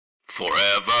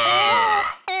Forever.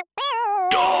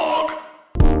 Dog.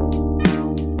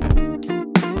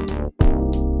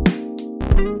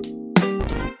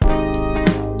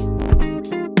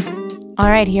 All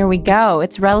right, here we go.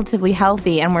 It's Relatively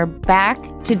Healthy, and we're back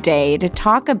today to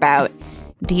talk about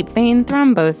deep vein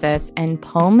thrombosis and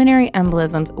pulmonary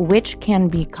embolisms, which can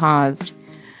be caused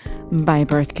by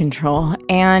birth control.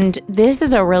 And this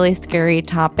is a really scary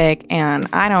topic, and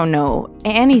I don't know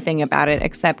anything about it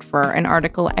except for an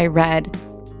article I read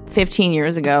 15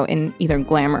 years ago in either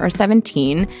Glamour or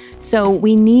 17. So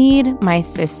we need my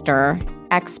sister,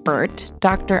 expert,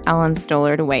 Dr. Ellen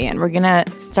Stoller, to weigh in. We're going to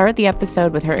start the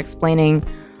episode with her explaining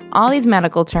all these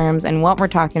medical terms and what we're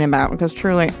talking about, because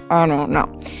truly, I don't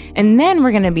know. And then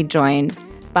we're going to be joined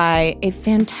by a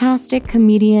fantastic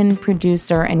comedian,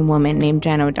 producer, and woman named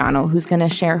Jen O'Donnell, who's going to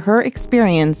share her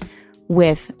experience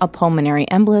with a pulmonary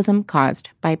embolism caused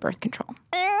by birth control.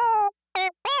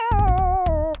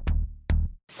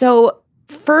 So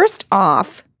first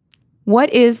off, what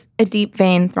is a deep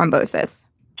vein thrombosis?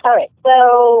 All right.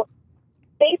 So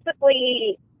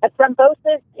basically, a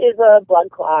thrombosis is a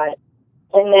blood clot.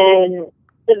 And then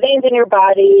the veins in your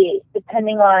body,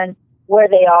 depending on where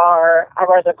they are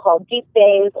either called deep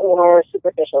veins or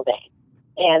superficial veins.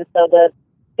 And so the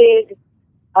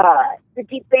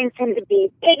deep veins tend to be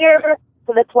bigger,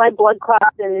 so that's why blood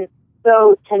clots and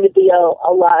those tend to be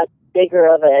a lot bigger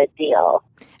of a deal.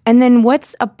 And then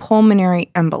what's a pulmonary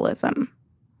embolism?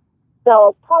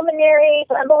 So pulmonary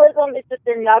embolism is just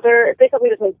basically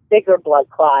just means bigger blood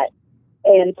clot,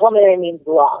 and pulmonary means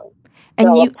lung.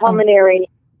 And so pulmonary,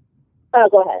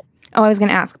 go ahead. Oh, I was going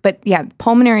to ask, but yeah,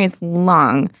 pulmonary is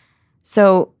lung.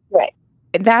 So right.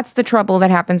 That's the trouble that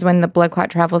happens when the blood clot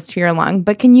travels to your lung.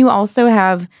 But can you also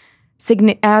have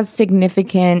as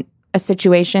significant a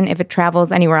situation if it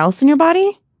travels anywhere else in your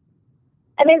body?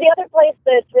 I mean, the other place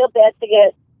that's real bad to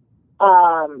get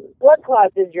blood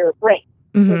clots is your brain.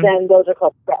 Mm-hmm. Then those are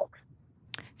called strokes.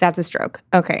 That's a stroke.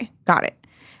 Okay, got it.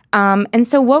 And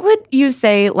so what would you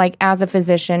say, like, as a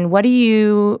physician, what do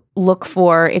you look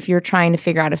for if you're trying to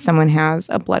figure out if someone has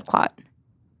a blood clot?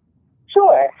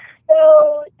 Sure.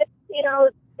 So,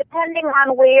 depending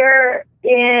on where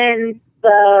in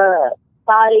the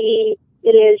body it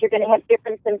is, you're going to have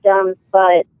different symptoms.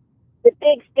 But the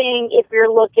big thing, if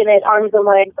you're looking at arms and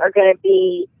legs, are going to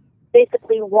be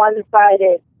basically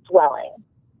one-sided swelling.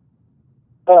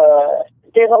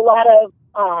 There's a lot of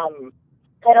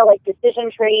kind of like decision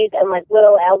trees and like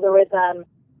little algorithm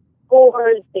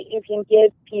scores that you can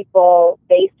give people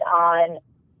based on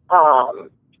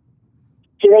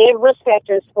do they have risk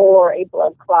factors for a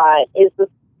blood clot? Is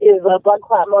a blood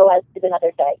clot more likely than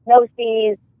other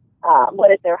diagnoses?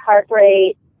 What is their heart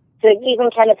rate? To even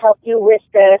kind of help you risk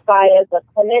stratify as a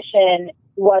clinician,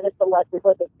 what is the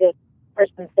likelihood that this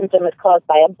person's symptom is caused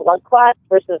by a blood clot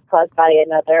versus caused by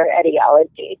another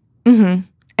etiology? Mm-hmm.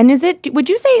 And would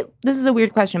you say, this is a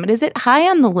weird question, but is it high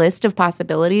on the list of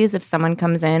possibilities if someone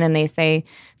comes in and they say,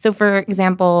 so for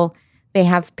example, they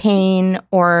have pain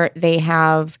or they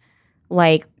have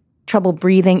like trouble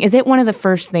breathing? Is it one of the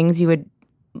first things you would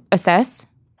assess?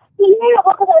 Yeah,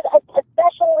 because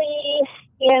especially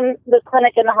in the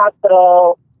clinic and the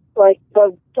hospital, like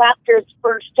the doctor's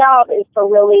first job is to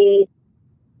really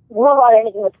rule out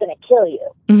anything that's going to kill you.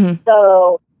 Mm-hmm.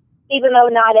 So even though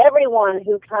not everyone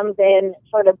who comes in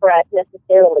short of breath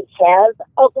necessarily has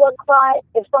a blood clot,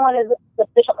 if someone is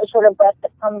sufficiently short of breath to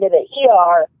come to the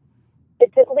ER,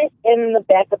 it's at least in the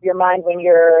back of your mind when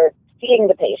you're seeing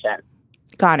the patient.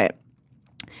 Got it.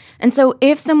 And so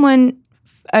if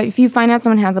you find out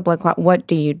someone has a blood clot, what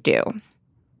do you do?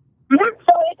 Mm-hmm.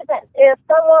 So it depends. If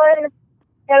someone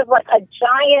has like a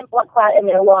giant blood clot in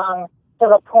their lung to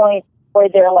the point where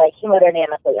they're like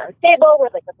hemodynamically unstable, where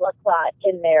like the blood clot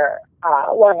in their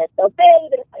lung is so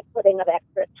big that it's like putting an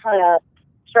extra ton of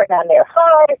strain on their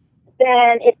heart,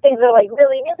 then if things are like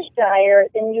really, really dire,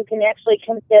 then you can actually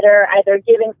consider either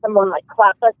giving someone like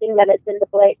clot-busting medicine to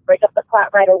break up the clot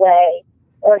right away,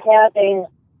 or having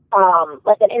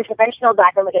like an interventional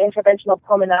doctor, like an interventional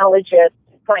pulmonologist,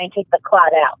 try and take the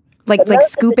clot out. Like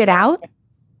scoop it out?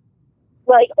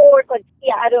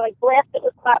 Either like blast it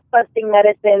with clot-busting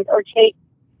medicines or take,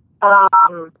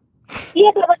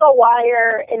 like a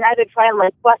wire and either try and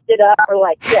like bust it up or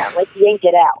yank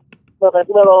it out with a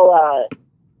little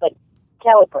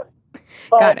caliper.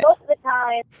 But most of the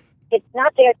time, it's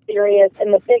not that serious,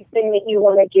 and the big thing that you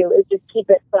want to do is just keep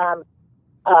it from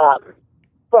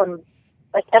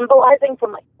like embolizing,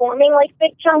 from like forming like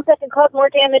big chunks that can cause more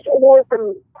damage, or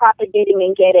from propagating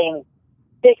and getting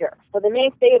bigger. So the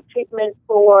mainstay of treatment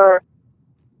for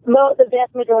the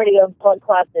vast majority of blood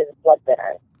clots is blood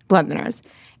thinners. Blood thinners.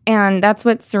 And that's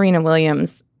what Serena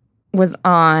Williams was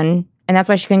on. And that's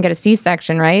why she couldn't get a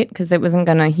C-section, right? Because it wasn't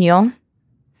going to heal.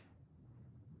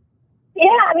 Yeah,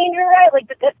 I mean, you're right. Like,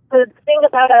 the thing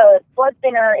about a blood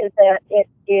thinner is that it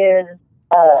is,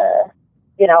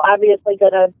 obviously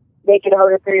going to make it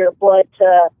harder for your blood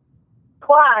to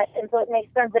clot. And so it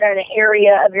makes sense that in an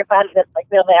area of your body that's, like,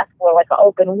 real vascular, like an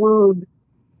open wound,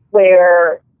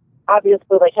 where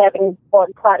obviously, like, having blood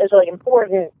clot is really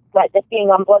important, but just being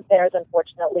on blood thinners,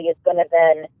 unfortunately, is going to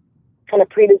then kind of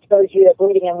predispose you to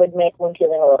bleeding and would make wound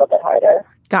healing a little bit harder.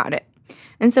 Got it.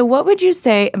 And so what would you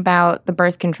say about the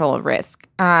birth control risk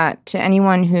to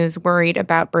anyone who's worried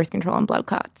about birth control and blood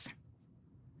clots?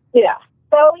 Yeah.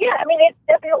 So, yeah, I mean, it's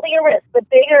definitely a risk. The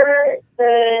bigger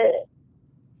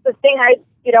the thing,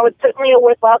 it's certainly a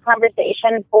worthwhile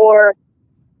conversation for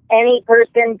any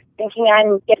person thinking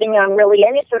on getting on really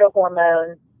any sort of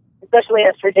hormone, especially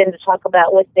estrogen, to talk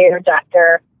about with their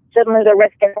doctor. Suddenly the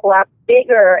risk is a lot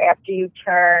bigger after you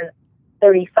turn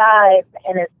 35,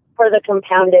 and it's further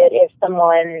compounded if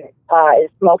someone is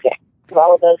smoking.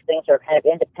 All of those things are kind of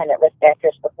independent risk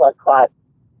factors for blood clots.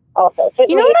 Also,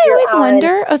 you know what I always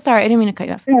wonder? Oh, sorry, I didn't mean to cut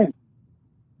you off.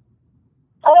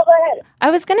 Oh, go ahead. I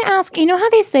was going to ask, you know how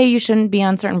they say you shouldn't be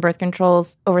on certain birth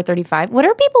controls over 35? What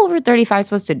are people over 35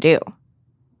 supposed to do?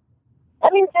 I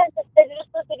mean, they're just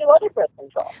supposed to do other birth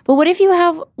control. But what if you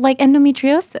have, like,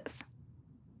 endometriosis?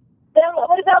 Then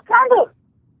what about condoms?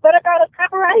 What about a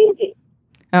copper IUD?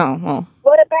 Oh, well.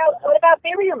 What about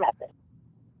barrier methods?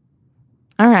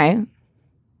 All right.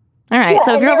 Yeah,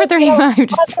 so if you're over 35,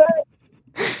 just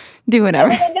do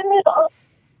whatever. And then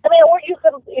or you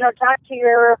could, talk to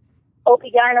your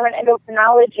OB-GYN or an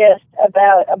endocrinologist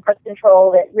about a birth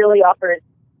control that really offers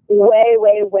way,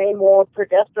 way, way more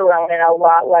progesterone and a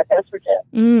lot less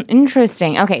estrogen.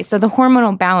 Interesting. Okay, so the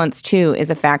hormonal balance, too, is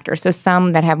a factor. So some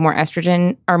that have more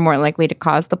estrogen are more likely to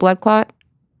cause the blood clot?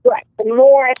 Right. The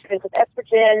more estrogen, because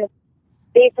estrogen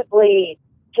basically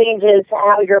changes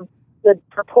how the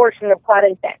proportion of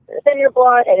clotting factors in your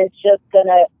blood, and it's just going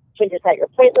to change how your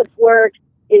platelets work.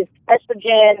 Is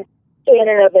estrogen in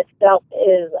and of itself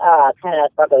is kind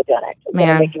of sarcogenic. It's going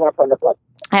to make you more prone to blood.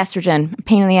 Estrogen,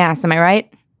 pain in the ass, am I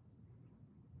right?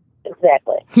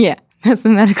 Exactly. Yeah, that's the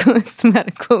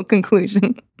medical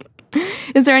conclusion.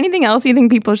 Is there anything else you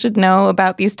think people should know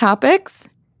about these topics?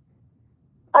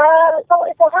 So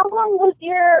how long was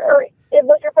your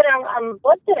put on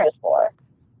blood thinners for? A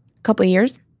couple of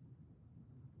years.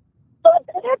 So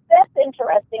that's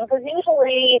interesting, because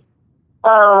usually,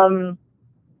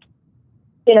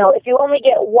 if you only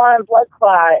get one blood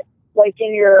clot, like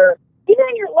even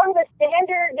in your lung, the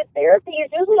standard therapy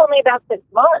is usually only about 6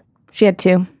 months. She had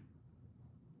 2.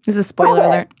 This is a spoiler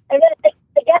alert. And then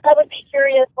again, I would be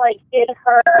curious, like, did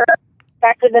her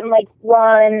doctor then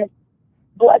run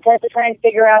blood tests to try and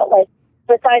figure out, like,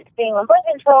 besides being on birth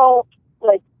control,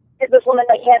 like, did this woman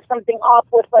have something off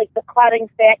with the clotting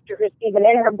factors even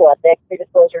in her blood that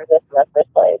predispose her to this in the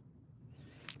first place?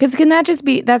 Because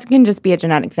that can just be a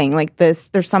genetic thing. Like this,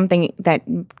 there's something that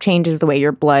changes the way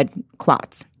your blood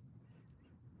clots.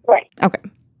 Right. Okay.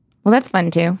 Well, that's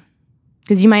fun too.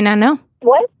 Because you might not know.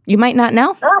 What? You might not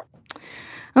know. Oh,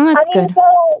 that's good.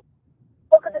 So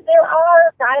because there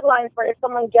are guidelines for if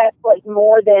someone gets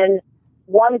more than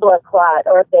one blood clot,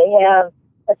 or if they have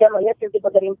a family history of people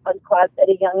getting blood clots at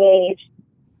a young age,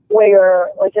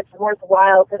 where it's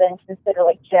worthwhile to then consider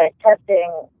genetic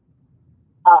testing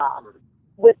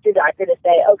with your doctor to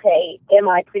say, okay, am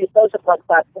I predisposed to blood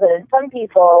clots? Because in some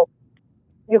people,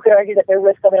 you could argue that their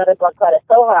risk of another blood clot is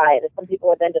so high that some people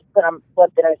would then just put on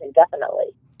blood thinners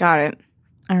indefinitely. Got it.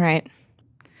 All right.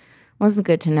 Well, this is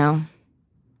good to know.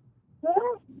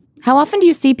 Mm-hmm. How often do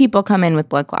you see people come in with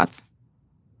blood clots?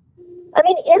 I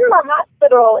mean, in the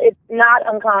hospital, it's not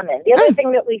uncommon. The other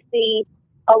thing that we see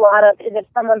a lot of is if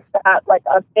someone's got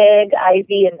a big IV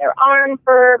in their arm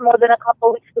for more than a couple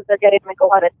of weeks because they're getting a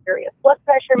lot of serious blood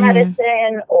pressure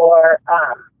medicine or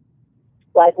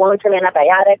long-term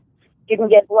antibiotics. You can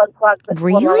get blood clots that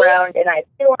swim around in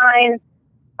ICU lines.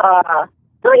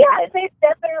 So yeah, it's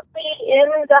definitely in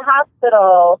the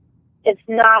hospital. It's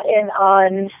not an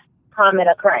uncommon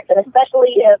occurrence, and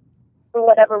especially if for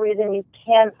whatever reason you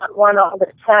can't run all the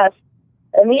tests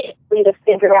immediately to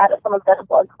figure out if someone's got a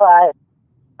blood clot.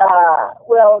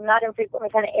 Will not infrequently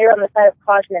kind of err on the side of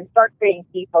caution and start treating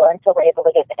people until we're able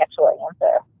to get the actual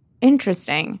answer.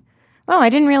 Interesting. Oh, I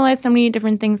didn't realize so many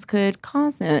different things could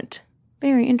cause it.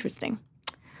 Very interesting.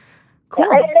 Cool.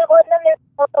 Yeah, and then there's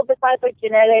also, besides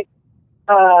genetic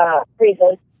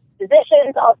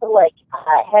predispositions, also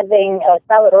having a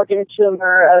solid organ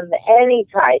tumor of any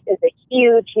type is a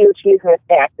huge, huge, huge risk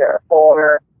factor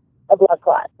for a blood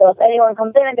clot. So if anyone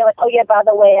comes in and they're like, oh yeah, by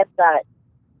the way, I've got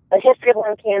a history of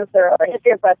lung cancer or a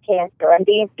history of breast cancer, or I'm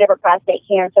being considered for prostate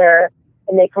cancer,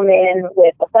 and they come in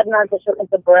with a sudden onset shortness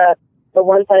of breath, or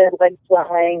one side of the leg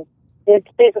swelling, it's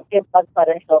basically a blood clot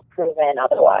until proven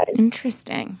otherwise.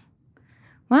 Interesting.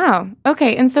 Wow.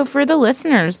 Okay. And so for the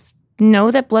listeners,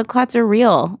 know that blood clots are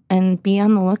real and be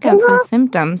on the lookout for the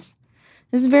symptoms.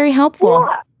 This is very helpful.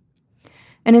 Yeah.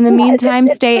 And in the meantime,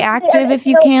 stay active if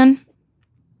you can.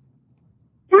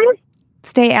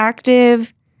 Stay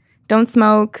active. Don't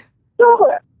smoke.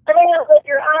 Sure. I mean, if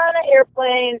you're on an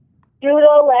airplane, do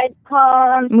the leg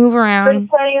pump. Move around. Drink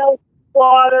plenty of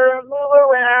water. Move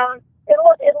around. And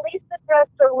look, at least the test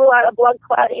to rule out a blood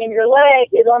clot in your leg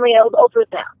is only an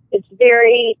ultrasound. It's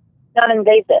very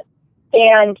non-invasive.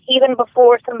 And even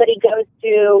before somebody goes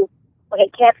to like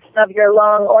a CAT scan of your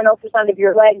lung or an ultrasound of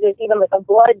your leg, there's even like a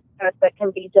blood test that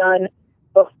can be done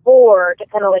before to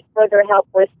kind of like further help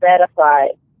risk stratify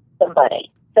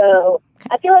somebody. So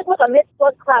I feel like, look, a missed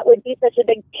blood clot would be such a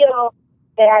big deal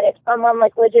that if someone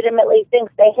like legitimately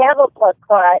thinks they have a blood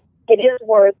clot, it is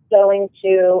worth going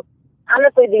to,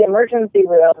 honestly, the emergency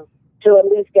room to at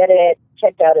least get it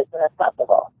checked out as soon as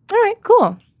possible. All right,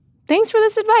 cool. Thanks for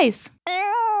this advice.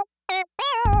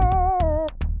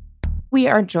 We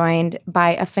are joined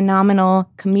by a phenomenal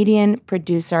comedian,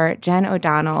 producer, Jen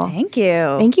O'Donnell. Thank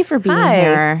you. Thank you for being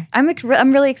here.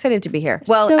 I'm really excited to be here.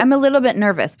 Well, So- I'm a little bit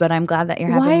nervous, but I'm glad that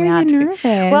you're Why having me are on. you nervous?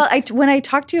 Well, when I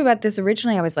talked to you about this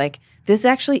originally, I was like, this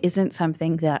actually isn't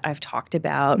something that I've talked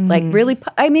about. Like really,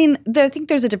 I mean, I think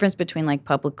there's a difference between like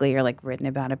publicly or like written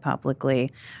about it publicly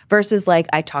versus like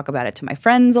I talk about it to my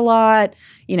friends a lot.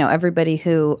 You know, everybody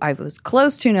who I was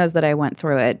close to knows that I went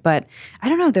through it. But I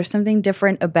don't know, there's something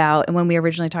different about, and when we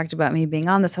originally talked about me being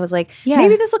on this, I was like,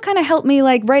 maybe this will kind of help me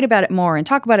like write about it more and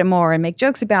talk about it more and make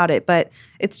jokes about it. But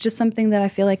it's just something that I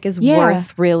feel like is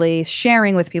worth really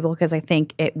sharing with people because I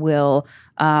think it will,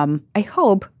 I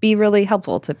hope, be really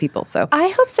helpful to people. So I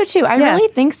hope so too. I really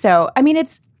think so. I mean,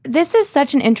 this is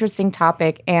such an interesting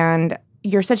topic, and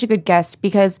you're such a good guest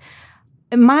because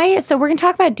so we're going to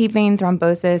talk about deep vein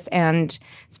thrombosis and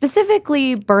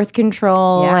specifically birth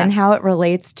control and how it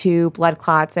relates to blood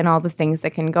clots and all the things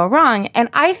that can go wrong. And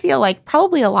I feel like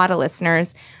probably a lot of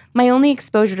listeners, my only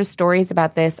exposure to stories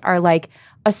about this are like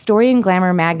a story in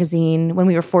Glamour magazine when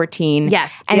we were 14.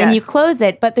 Yes. And then you close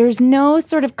it, but there's no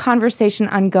sort of conversation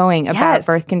ongoing about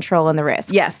birth control and the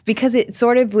risks. Yes, because it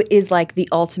sort of is like the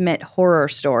ultimate horror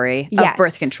story of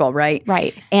birth control, right?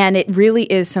 Right. And it really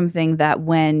is something that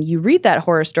when you read that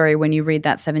horror story, when you read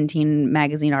that 17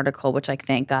 magazine article, which like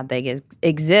thank God they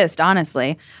exist,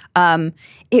 honestly,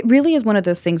 it really is one of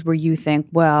those things where you think,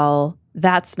 well,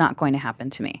 that's not going to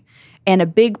happen to me. And a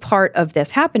big part of this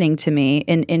happening to me,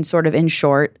 in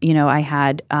short, you know, I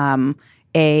had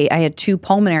two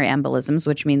pulmonary embolisms,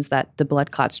 which means that the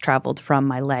blood clots traveled from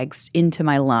my legs into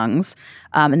my lungs,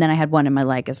 and then I had one in my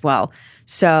leg as well.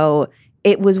 So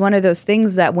it was one of those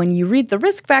things that when you read the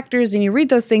risk factors and you read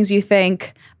those things, you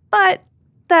think, but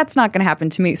that's not going to happen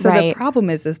to me. So the problem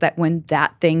is that when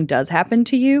that thing does happen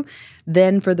to you,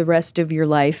 then for the rest of your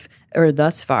life, or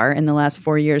thus far in the last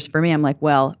 4 years for me, I'm like,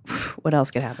 well, what else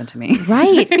could happen to me?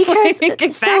 Right. Because like,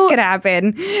 if that could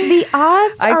happen. The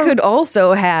odds I could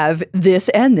also have this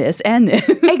and this and this.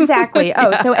 Exactly.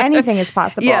 Oh, so anything is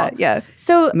possible. Yeah.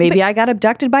 So maybe I got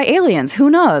abducted by aliens. Who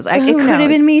knows? It could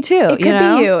have been me too. It could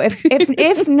be you.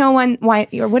 If no one,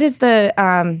 or what is the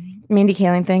Mindy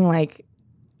Kaling thing like?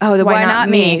 Oh, the why not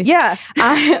me? Yeah.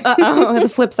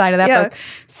 The flip side of that book.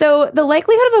 So the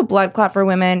likelihood of a blood clot for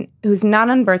women who's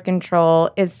not on birth control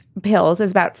is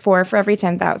about 4 for every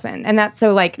 10,000. And that's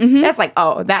so like, that's like,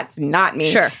 oh, that's not me.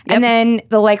 Sure. Yep. And then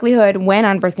the likelihood when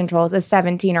on birth control is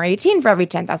 17 or 18 for every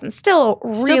 10,000. Still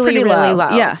really low.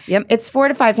 Yeah. Yep. It's 4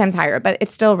 to 5 times higher, but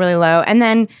it's still really low. And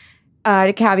then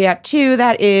to caveat 2,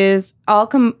 that is all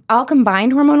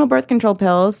combined hormonal birth control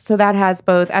pills, so that has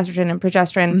both estrogen and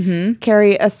progesterone,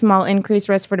 carry a small increased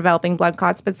risk for developing blood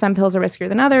clots, but some pills are riskier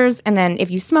than others. And then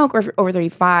if you smoke or if you're over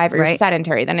 35 or you're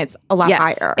sedentary, then it's a lot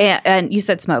higher. And you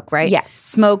said smoke, right? Yes.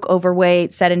 Smoke,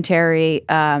 overweight, sedentary,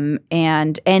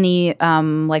 and any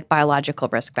like biological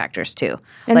risk factors too.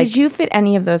 And did you fit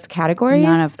any of those categories?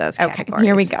 None of those categories. Okay,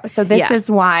 here we go. So this is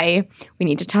why we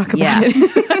need to talk about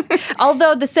it.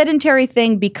 Although the sedentary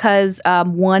thing, because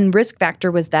one risk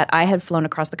factor was that I had flown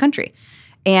across the country.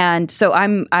 And so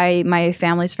my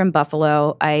family's from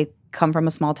Buffalo. I come from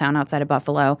a small town outside of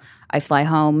Buffalo. I fly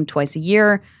home twice a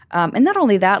year. And not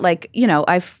only that, like, you know,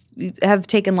 have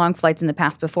taken long flights in the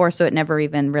past before, so it never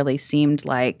even really seemed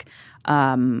like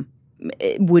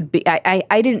it would be.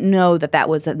 I didn't know that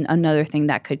was another thing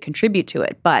that could contribute to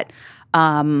it. But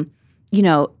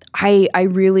I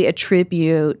really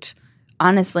attribute,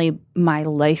 honestly, my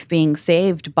life being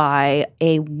saved by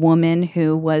a woman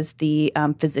who was the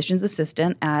physician's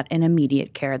assistant at an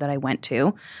immediate care that I went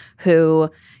to,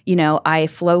 who, I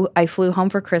flew home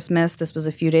for Christmas. This was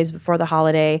a few days before the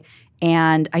holiday.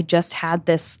 And I just had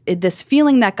this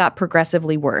feeling that got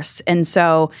progressively worse. And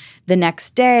so the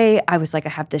next day, I was like, I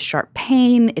have this sharp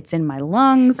pain. It's in my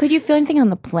lungs. Could you feel anything on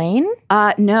the plane?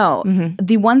 No. Mm-hmm.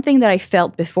 The one thing that I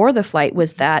felt before the flight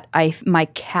was that my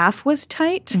calf was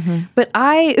tight. Mm-hmm. But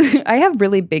I have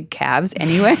really big calves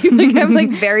anyway. Like I have like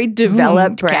very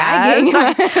developed calves.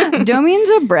 Don't mean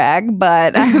to brag,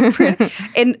 but I'm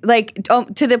and like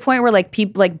to the point where like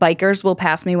people like bikers will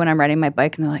pass me when I'm riding my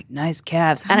bike and they're like, nice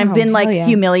calves. And I've been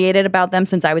humiliated about them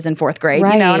since I was in 4th grade,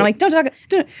 and I'm like, don't talk.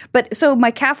 But so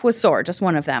my calf was sore, just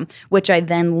one of them, which I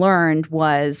then learned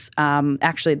was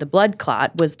actually the blood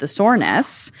clot was the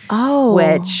soreness,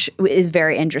 which is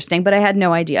very interesting, but I had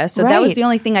no idea. So that was the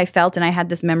only thing I felt, and I had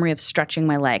this memory of stretching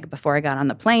my leg before I got on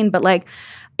the plane, but like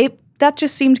that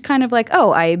just seemed kind of like,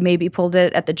 I maybe pulled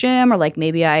it at the gym, or like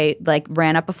maybe I like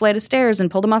ran up a flight of stairs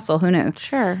and pulled a muscle. Who knew?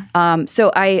 Sure.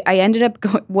 So I ended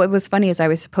up what was funny is I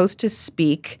was supposed to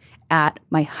speak at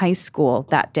my high school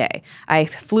that day. I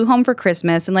flew home for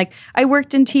Christmas, and like I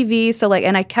worked in TV, so like,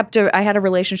 and I had a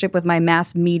relationship with my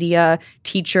mass media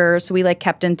teacher, so we like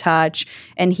kept in touch.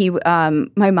 And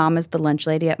my mom is the lunch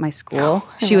lady at my school.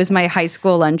 She was my high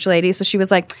school lunch lady, so she was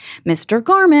like, Mr.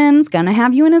 Gorman's gonna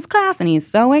have you in his class, and he's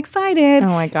so excited. Oh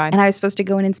my God. And I was supposed to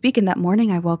go in and speak, and that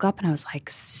morning I woke up and I was like,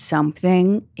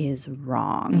 something is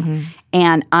wrong. Mm-hmm.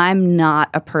 And I'm not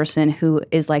a person who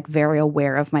is like very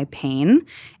aware of my pain.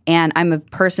 And I'm a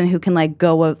person who can like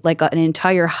go like an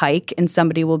entire hike, and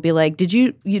somebody will be like, "Did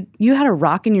you had a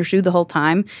rock in your shoe the whole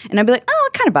time?" And I'd be like, "Oh,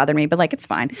 it kind of bothered me, but like it's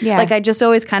fine." Yeah. Like I just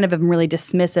always kind of am really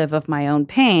dismissive of my own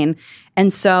pain,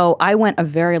 and so I went a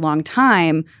very long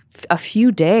time, a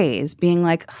few days, being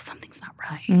like, "Something's not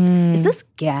right. Is this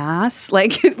gas?"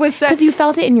 Like it was because you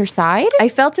felt it in your side. I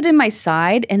felt it in my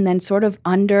side, and then sort of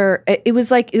under. It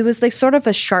was like sort of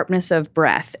a sharpness of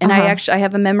breath, and I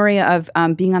have a memory of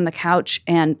being on the couch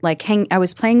and like I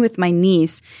was playing with my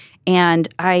niece, and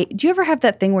do you ever have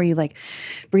that thing where you like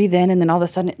breathe in and then all of a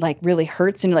sudden it like really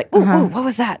hurts and you're like, ooh, what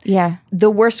was that? Yeah.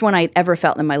 The worst one I'd ever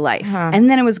felt in my life. And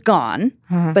then it was gone.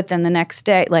 But then the next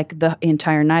day, like the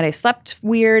entire night I slept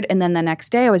weird. And then the next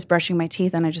day I was brushing my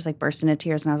teeth and I just like burst into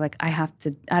tears, and I was like,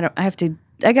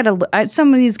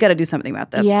 somebody's got to do something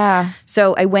about this. Yeah.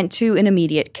 So I went to an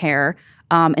immediate care.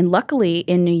 And luckily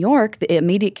in New York, the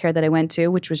immediate care that I went to,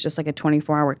 which was just like a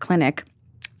 24-hour clinic,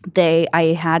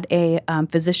 I had a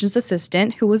physician's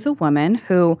assistant who was a woman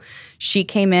who she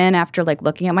came in after like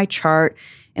looking at my chart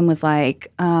and was like,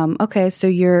 okay,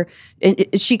 so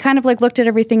she kind of like looked at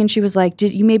everything and she was like,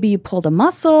 maybe you pulled a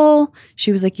muscle?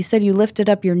 She was like, you said you lifted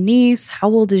up your niece. How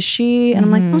old is she? And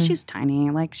I'm like, well, she's tiny.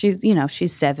 Like she's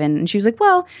 7. And she was like,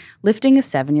 well, lifting a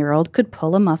 7-year-old could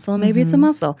pull a muscle. Maybe it's a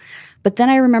muscle. But then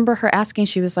I remember her asking,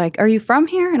 she was like, are you from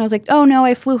here? And I was like, oh no,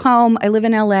 I flew home. I live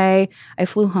in LA. I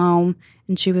flew home.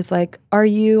 And she was like, are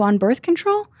you on birth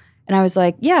control? And I was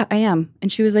like, yeah, I am.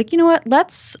 And she was like, you know what?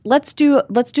 Let's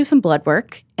do some blood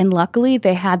work. And luckily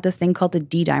they had this thing called a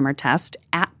D-dimer test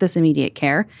at this immediate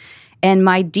care. And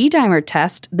my D-dimer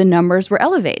test, the numbers were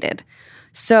elevated.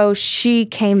 So she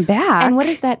came back. And what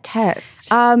is that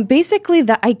test? Basically,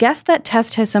 I guess that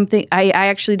test has something. I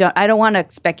actually don't. I don't want to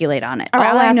speculate on it. All right,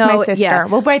 I'll ask my sister. Yeah,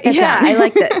 we'll write that down. I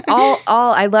like that.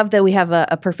 I love that we have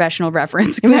a professional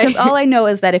reference, because all I know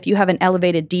is that if you have an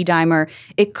elevated D-dimer,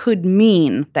 it could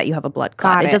mean that you have a blood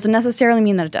clot. It doesn't necessarily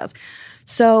mean that it does.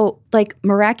 So, like,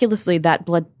 miraculously, that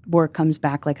blood work comes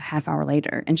back like a half hour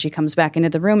later, and she comes back into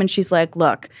the room and she's like,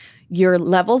 look, your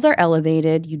levels are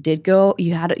elevated. You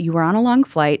were on a long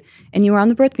flight and you were on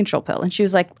the birth control pill. And she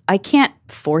was like, I can't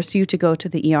force you to go to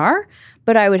the ER,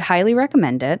 but I would highly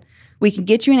recommend it. We can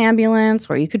get you an ambulance,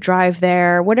 or you could drive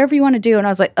there, whatever you want to do. And I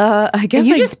was like, I guess. Are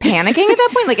you just panicking at that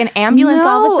point? Like an ambulance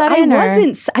all of a sudden? I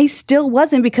wasn't. I still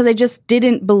wasn't, because I just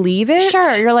didn't believe it.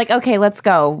 Sure. You're like, okay, let's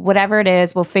go. Whatever it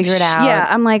is, we'll figure it out. Yeah.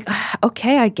 I'm like,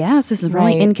 okay, I guess this is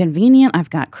really inconvenient.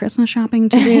 I've got Christmas shopping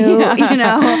to do.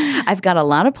 I've got a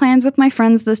lot of plans with my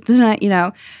friends this tonight,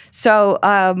 So,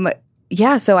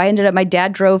 so I ended up, my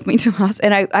dad drove me to the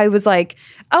hospital, and I was like,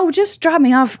 oh, just drop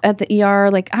me off at the ER.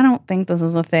 Like, I don't think this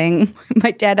is a thing.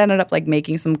 My dad ended up like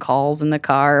making some calls in the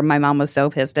car. My mom was so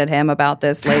pissed at him about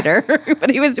this later.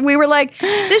 But we were like,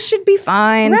 this should be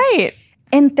fine. Right.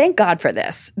 And thank God for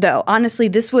this, though. Honestly,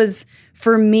 this was,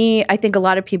 for me, I think a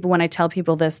lot of people, when I tell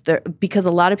people this, because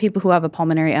a lot of people who have a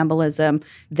pulmonary embolism,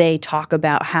 they talk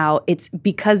about how it's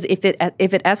because if it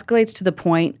escalates to the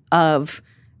point of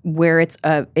where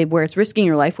it's risking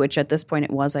your life, which at this point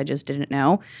it was, I just didn't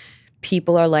know.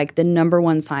 People are like, the number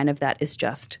one sign of that is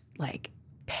just like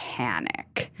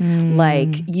panic.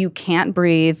 Like you can't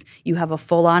breathe. You have a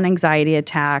full-on anxiety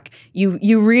attack.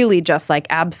 You really just like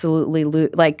absolutely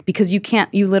like, because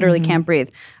you literally can't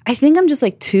breathe. I think I'm just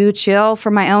like too chill for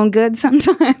my own good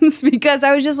sometimes because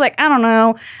I was just like, I don't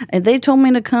know. They told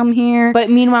me to come here. But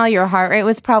meanwhile, your heart rate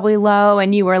was probably low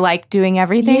and you were like doing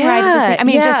everything right. I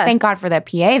mean, just thank God for that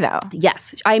PA though.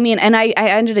 Yes. I mean, and I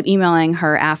ended up emailing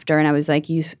her after and I was like,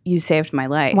 you saved my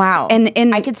life. Wow.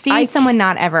 And I could see someone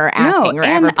not ever asking or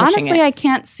ever pushing honestly, it. I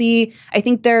can't see, I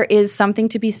think there is something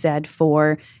to be said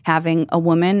for having a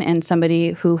woman and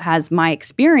somebody who has my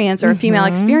experience or a female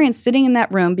experience sitting in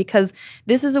that room, because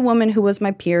this is a woman who was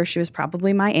my peer. She was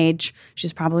probably my age.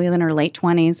 She's probably in her late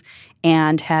 20s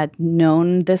and had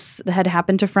known this had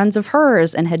happened to friends of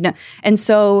hers and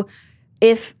so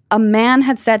if a man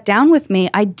had sat down with me,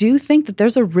 I do think that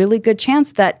there's a really good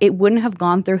chance that it wouldn't have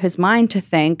gone through his mind to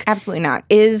think, absolutely not.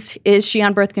 Is she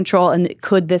on birth control and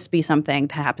could this be something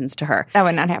that happens to her? That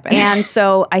would not happen. And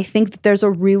so I think that there's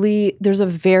a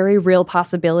very real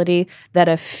possibility that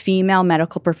a female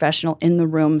medical professional in the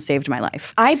room saved my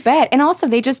life. I bet. And also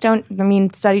they just don't, I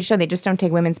mean, studies show they just don't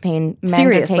take women's pain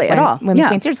seriously at all. Women's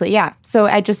pain seriously. Yeah. So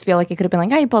I just feel like it could have been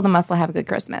like, oh, you pulled a muscle, have a good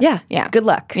Christmas. Yeah. Yeah. Good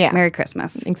luck. Yeah. Merry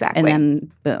Christmas. Exactly. And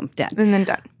then boom, dead. And then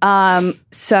done.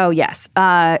 So yes.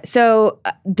 They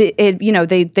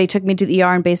took me to the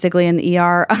ER and basically in the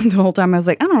ER the whole time I was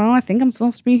like, I don't know, I think I'm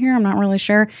supposed to be here. I'm not really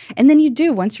sure. And then you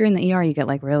do, once you're in the ER, you get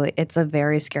like really, it's a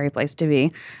very scary place to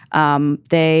be.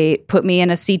 They put me in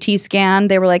a CT scan.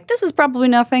 They were like, this is probably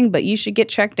nothing, but you should get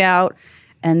checked out.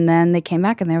 And then they came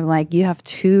back and they were like, you have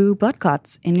 2 blood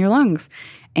clots in your lungs.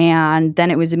 And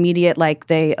then it was immediate, like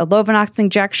a Lovenox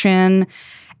injection.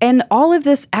 And all of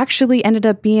this actually ended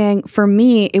up being, for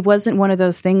me, it wasn't one of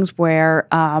those things where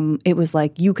it was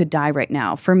like, you could die right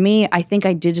now. For me, I think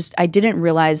I didn't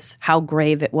realize how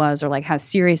grave it was or like how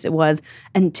serious it was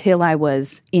until I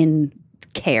was in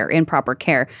proper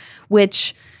care,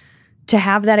 which to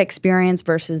have that experience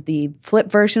versus the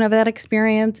flip version of that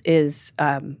experience is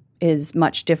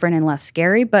much different and less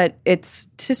scary, but it's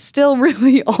still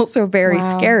really also very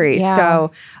scary. Yeah.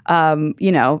 So, the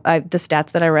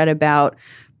stats that I read about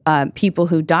people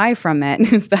who die from it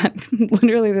is that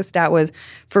literally the stat was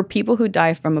for people who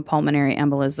die from a pulmonary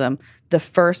embolism, the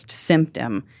first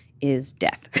symptom is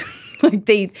death.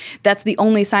 That's the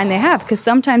only sign they have, because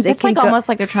sometimes it's like almost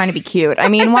like they're trying to be cute. I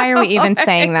mean, why are we even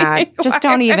saying that? Just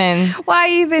don't even. Why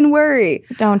even worry?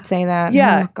 Don't say that.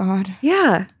 Yeah. Oh, God.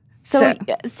 Yeah.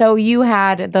 So you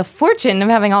had the fortune of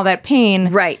having all that pain.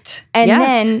 Right. And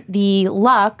then the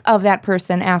luck of that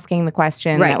person asking the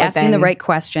question. Right. Asking the right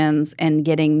questions and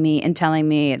getting me and telling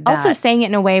me that. Also saying it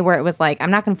in a way where it was like, I'm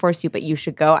not going to force you, but you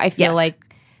should go. I feel like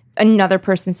another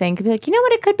person saying could be like, you know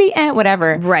what, it could be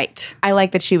whatever. Right. I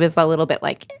like that she was a little bit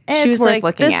like, she was worth like,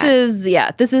 looking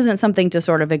at. This isn't something to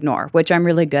sort of ignore, which I'm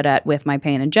really good at with my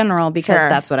pain in general, because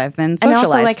that's what I've been socialized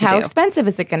and also like to how do. expensive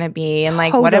is it going to be, and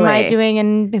like what am I doing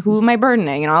and who am I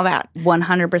burdening and all that.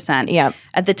 100%. Yeah.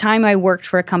 At the time I worked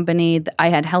for a company, I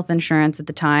had health insurance at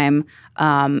the time,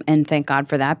 and thank God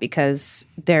for that, because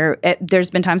there's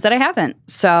been times that I haven't.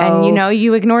 So and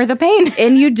you ignore the pain,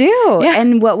 and you do. Yeah.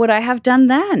 And what would I have done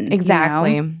then?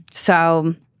 Exactly.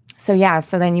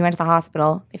 So then you went to the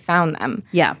hospital. They found them.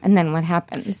 Yeah. And then what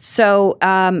happens? So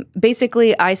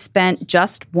basically, I spent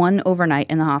just one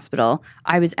overnight in the hospital.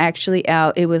 I was actually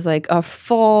out. It was like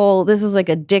this is like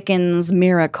a Dickens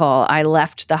miracle. I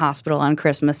left the hospital on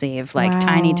Christmas Eve, like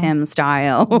Tiny Tim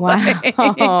style.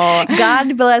 Wow.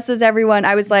 God blesses everyone.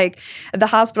 I was like, at the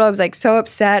hospital, I was like so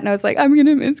upset. And I was like, I'm going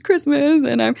to miss Christmas.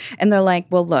 And they're like,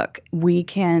 well, look, we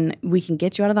can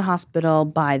get you out of the hospital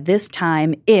by this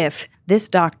time if this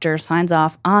doctor signs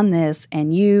off on this,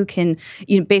 and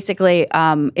basically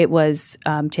it was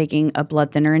taking a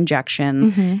blood thinner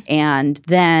injection and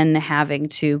then having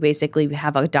to basically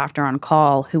have a doctor on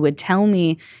call who would tell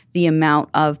me the amount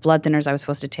of blood thinners I was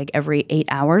supposed to take every 8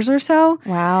 hours or so.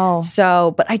 Wow.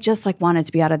 So, but I just wanted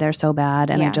to be out of there so bad,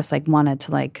 and I just wanted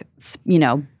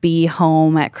to be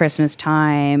home at Christmas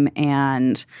time.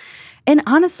 And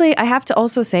honestly, I have to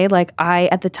also say, I,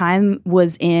 at the time,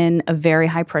 was in a very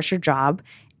high-pressure job.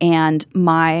 And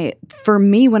for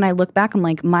me, when I look back, I'm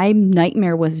like, my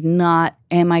nightmare was not,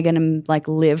 am I going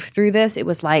to, live through this? It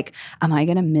was like, am I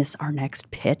going to miss our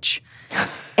next pitch?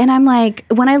 And I'm like,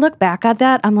 when I look back at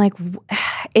that, I'm like,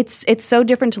 it's so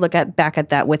different to look back at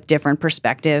that with different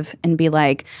perspective and be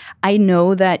like, I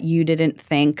know that you didn't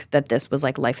think that this was,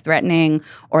 life-threatening,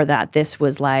 or that this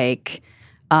was,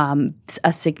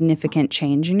 a significant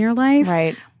change in your life.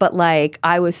 Right. But like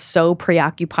I was so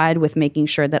preoccupied with making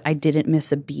sure that I didn't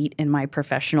miss a beat in my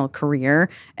professional career.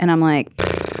 And I'm like,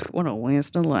 what a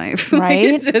waste of life. Right.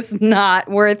 Like, it's just not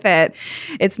worth it.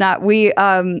 It's not.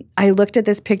 I looked at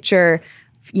this picture,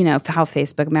 you know, how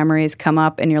Facebook memories come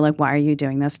up and you're like, why are you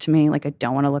doing this to me? Like, I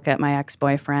don't want to look at my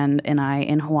ex-boyfriend and I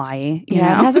in Hawaii. You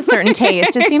know? It has a certain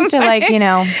taste. It seems to like, you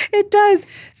know. It does.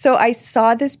 So I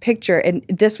saw this picture and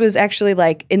this was actually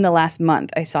like in the last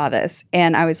month I saw this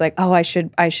and I was like, oh, I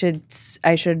should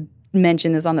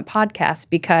mention this on the podcast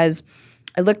because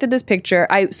I looked at this picture.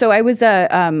 I was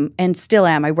and still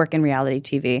am, I work in reality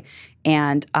TV.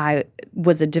 And I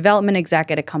was a development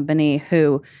exec at a company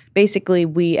who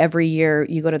basically every year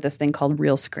you go to this thing called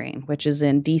Real Screen, which is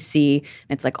in DC. And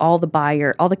it's like all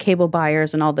the cable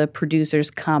buyers and all the producers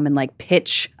come and like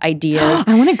pitch ideas.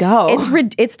 I want to go.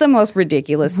 It's the most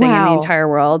ridiculous thing in the entire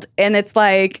world. And it's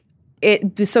like,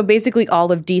 so basically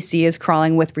all of DC is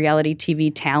crawling with reality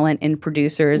TV talent and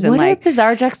producers. And what like a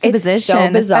bizarre juxtaposition, it's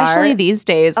so bizarre. Especially these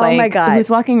days. Oh like, my God. Who's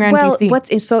walking around DC?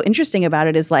 What's so interesting about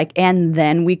it is like, and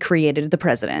then we created the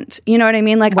president. You know what I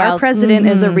mean? Like Well, our president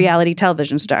is a reality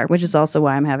television star, which is also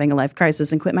why I'm having a life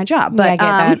crisis and quit my job. But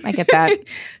I get that.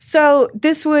 So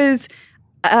this was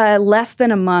less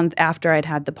than a month after I'd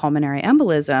had the pulmonary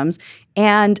embolisms.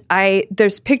 And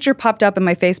there's a picture popped up in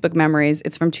my Facebook memories.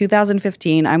 It's from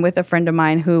 2015. I'm with a friend of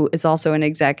mine who is also an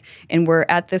exec, and we're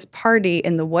at this party,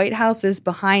 and the White House is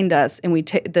behind us. And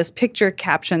this picture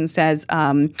caption says,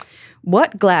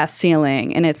 what glass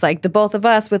ceiling? And it's like the both of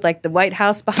us with like the White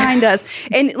House behind us.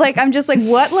 And like, I'm just like,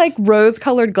 what like rose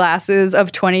colored glasses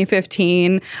of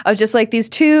 2015 of just like these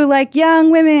two like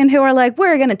young women who are like,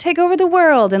 we're going to take over the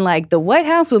world. And like the White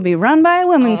House will be run by a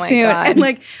woman soon. God. And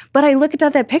like, but I looked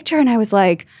at that picture and I was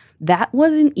like, that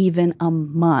wasn't even a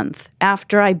month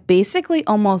after I basically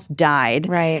almost died.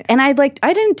 Right. And I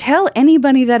didn't tell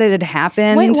anybody that it had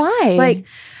happened. Wait, why?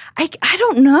 Like, I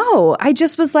don't know. I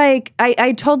just was like,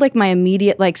 I told like my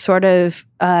immediate, like sort of,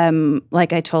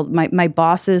 like I told my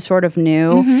bosses sort of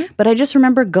knew, but I just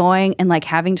remember going and like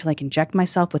having to like inject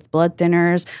myself with blood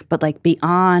thinners, but like be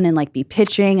on and like be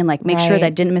pitching and like make sure that I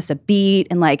didn't miss a beat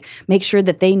and like make sure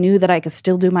that they knew that I could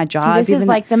still do my job. So this is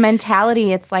like the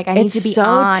mentality. It's like I need to be so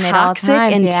on at all toxic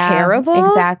times. and terrible.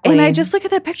 Exactly. And I just look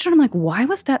at that picture and I'm like, why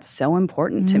was that so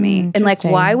important to me? And like,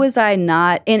 Interesting. why was I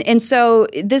not? And so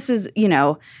this is, you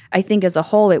know, I think as a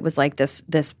whole, it was like this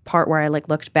part where I like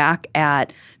looked back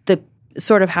at the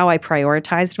sort of how I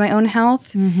prioritized my own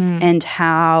health and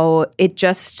how it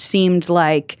just seemed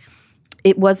like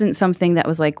it wasn't something that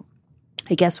was like,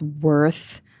 I guess,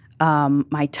 worth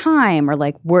my time or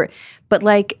like worth. But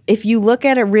like if you look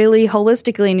at it really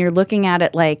holistically and you're looking at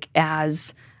it like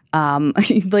as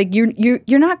like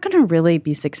you're not going to really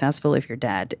be successful if you're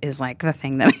dead is like the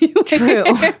thing that True.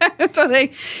 So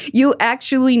like you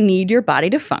actually need your body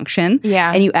to function,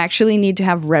 and you actually need to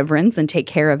have reverence and take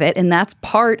care of it, and that's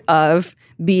part of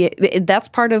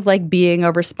like being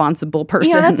a responsible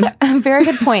person. Yeah, that's a very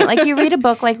good point. Like you read a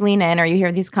book like Lean In, or you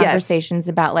hear these conversations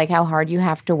about like how hard you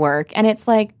have to work, and it's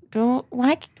like,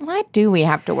 why do we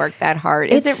have to work that hard?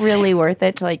 Is it really worth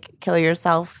it to like kill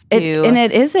yourself? And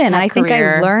it isn't. And I think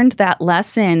I learned that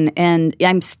lesson, and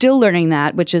I'm still learning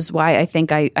that, which is why I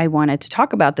think I wanted to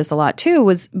talk about this a lot too,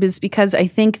 was because I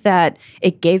think that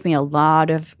it gave me a lot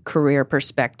of career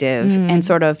perspective and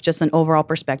sort of just an overall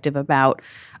perspective about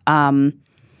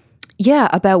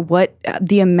about what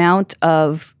the amount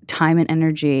of time and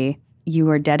energy you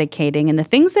are dedicating and the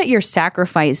things that you're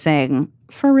sacrificing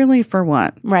for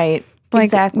what? Right. Like,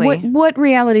 exactly. What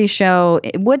reality show,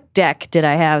 what deck did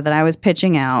I have that I was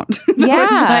pitching out? That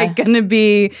was like going to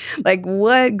be like,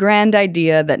 what grand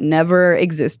idea that never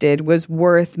existed was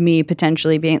worth me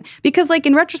potentially being, because like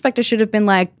in retrospect, I should have been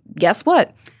like, guess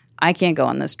what? I can't go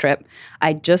on this trip.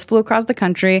 I just flew across the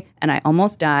country and I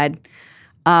almost died.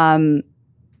 And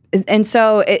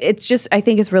so it's just, I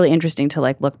think it's really interesting to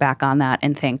like look back on that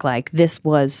and think like this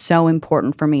was so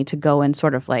important for me to go and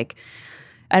sort of like,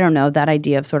 I don't know, that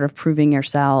idea of sort of proving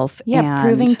yourself. Yeah, and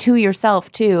proving to yourself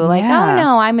too. Like, oh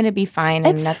no, I'm going to be fine. And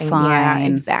it's nothing. fine. Yeah,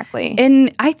 exactly.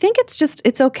 And I think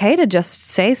it's okay to just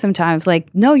say sometimes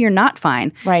like, no, you're not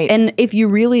fine. Right. And if you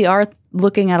really are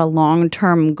looking at a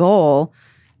long-term goal,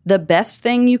 the best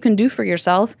thing you can do for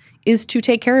yourself is to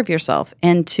take care of yourself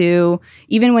and to,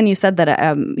 even when you said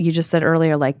that, you just said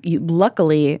earlier, like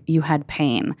luckily you had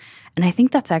pain. And I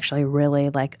think that's actually really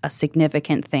like a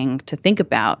significant thing to think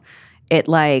about. It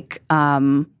like,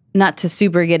 not to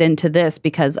super get into this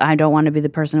because I don't want to be the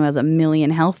person who has a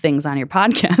million health things on your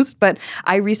podcast, but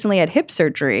I recently had hip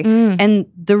surgery. And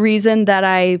the reason that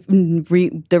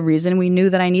the reason we knew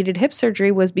that I needed hip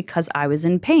surgery was because I was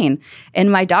in pain.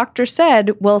 And my doctor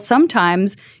said, well,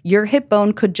 sometimes your hip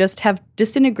bone could just have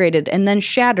disintegrated and then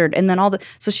shattered and then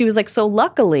so she was like, so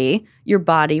luckily your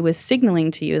body was signaling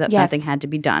to you that something had to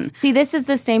be done. See, this is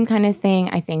the same kind of thing,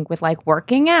 I think, with like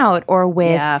working out or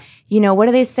with, what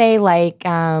do they say? Like,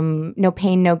 no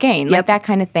pain, no gain, like that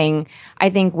kind of thing. I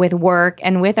think with work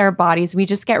and with our bodies, we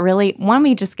just get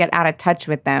we just get out of touch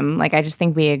with them. Like, I just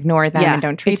think we ignore them and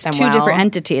don't treat them well. It's two different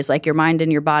entities, like your mind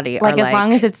and your body are like, as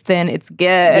long as it's thin, it's good.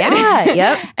 Yeah,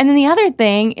 yep. And then the other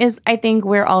thing is, I think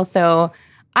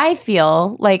I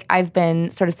feel like I've been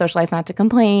sort of socialized not to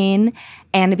complain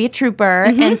and to be a trooper.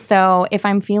 And so if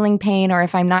I'm feeling pain or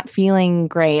if I'm not feeling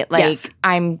great, like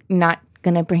I'm not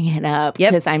going to bring it up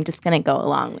because I'm just going to go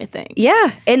along with it.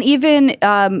 Yeah. And even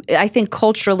I think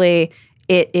culturally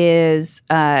it is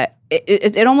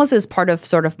it almost is part of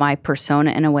sort of my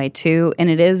persona in a way too. And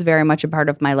it is very much a part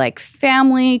of my like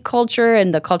family culture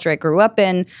and the culture I grew up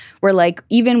in, where like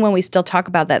even when we still talk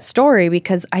about that story,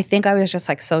 because I think I was just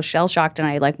like so shell shocked and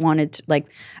I like wanted to, like,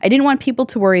 I didn't want people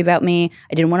to worry about me.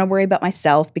 I didn't want to worry about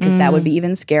myself because that would be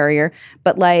even scarier.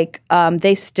 But like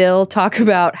they still talk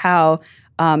about how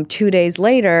 2 days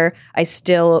later I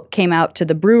still came out to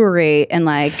the brewery and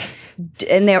like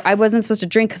I wasn't supposed to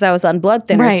drink because I was on blood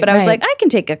thinners, but I was like, I can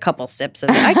take a couple sips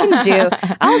of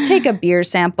it. I'll take a beer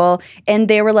sample. And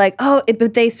they were like,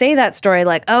 but they say that story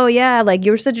like, oh yeah, like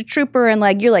you were such a trooper and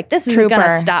like, you're like, this isn't going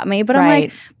to stop me. But I'm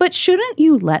like, but shouldn't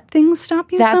you let things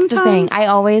stop you sometimes? That's the thing. I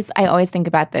always think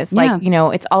about this. Like,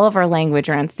 it's all of our language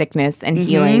around sickness and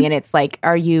healing. And it's like,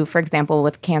 are you, for example,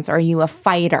 with cancer, are you a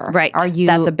fighter? Right. Are you?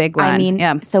 That's a big one. I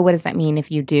mean, so what does that mean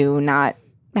if you do not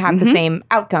have the same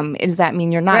outcome? Does that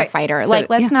mean you're not a fighter? So, like,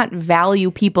 let's not value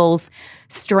people's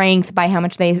strength by how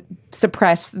much they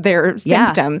suppress their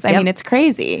symptoms. I mean, it's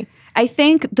crazy. I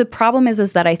think the problem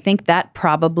is that I think that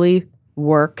probably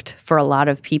worked for a lot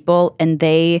of people, and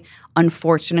they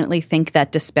unfortunately think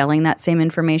that dispelling that same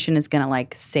information is going to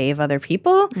like save other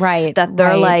people. Right. That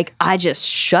they're like, I just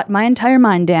shut my entire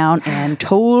mind down and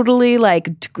totally like,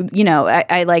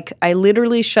 I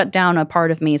literally shut down a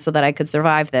part of me so that I could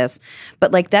survive this.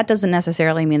 But like, that doesn't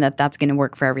necessarily mean that that's going to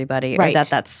work for everybody or that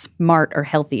that's smart or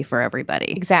healthy for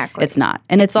everybody. Exactly. It's not.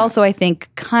 And it's also, I think,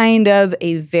 kind of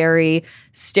a very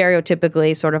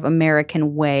stereotypically sort of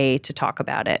American way to talk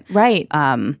about it. Right.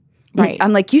 Right.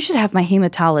 I'm like, you should have my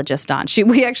hematologist on.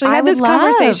 We actually had this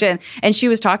conversation, and she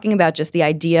was talking about just the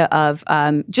idea of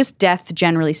just death,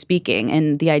 generally speaking,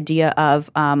 and the idea of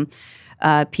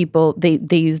people,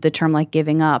 they use the term like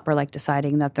giving up or like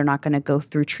deciding that they're not going to go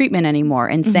through treatment anymore,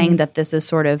 and saying that this is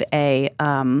sort of a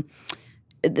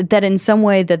that in some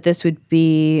way that this would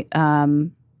be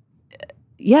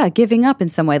giving up in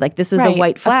some way. Like this is a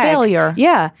white flag. A failure.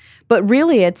 Yeah. But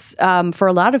really it's, for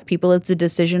a lot of people, it's a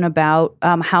decision about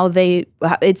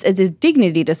it's a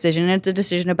dignity decision. And it's a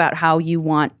decision about how you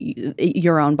want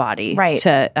your own body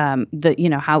to,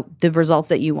 how the results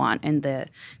that you want and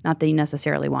not that you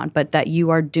necessarily want, but that you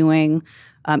are doing,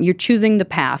 you're choosing the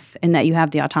path and that you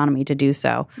have the autonomy to do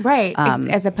so. Right.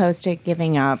 As opposed to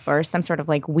giving up or some sort of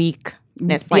like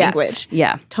weakness language.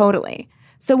 Yeah. Totally.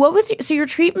 So what was your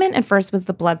treatment at first was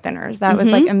the blood thinners. That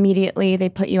was like immediately they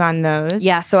put you on those.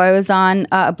 Yeah, so I was on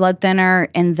a blood thinner,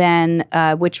 and then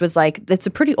which was like, it's a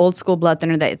pretty old school blood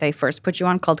thinner that they first put you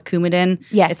on called Coumadin.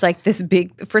 Yes. It's like this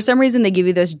big, for some reason they give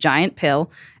you this giant pill,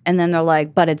 and then they're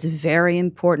like, but it's very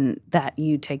important that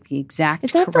you take the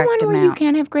exact correct amount. Is that the one where you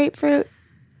can't have grapefruit?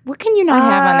 What can you not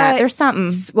have on that? There's something.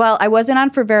 Well, I wasn't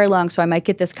on for very long, so I might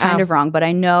get this kind of wrong. But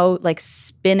I know like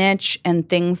spinach and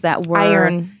things that were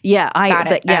iron. Yeah,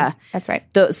 iron. That's right.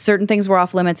 Certain things were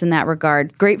off limits in that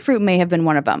regard. Grapefruit may have been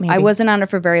one of them. Maybe. I wasn't on it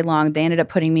for very long. They ended up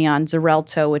putting me on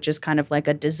Xarelto, which is kind of like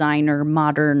a designer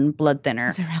modern blood thinner.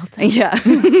 Xarelto. Yeah,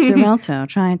 Xarelto.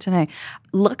 Try it today.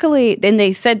 Luckily, and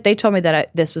they told me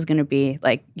that this was going to be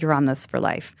like, you're on this for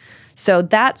life. So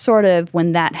that sort of,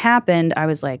 when that happened, I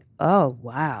was like, oh,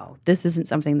 wow, this isn't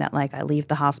something that like I leave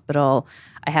the hospital,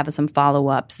 I have some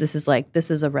follow-ups. This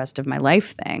is a rest of my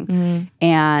life thing.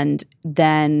 And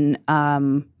then,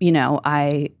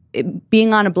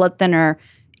 being on a blood thinner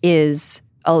is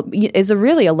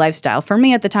really a lifestyle. For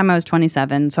me at the time I was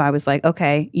 27. So I was like,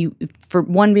 okay, for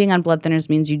one, being on blood thinners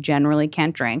means you generally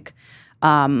can't drink.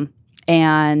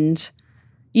 And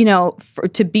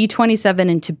to be 27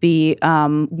 and to be,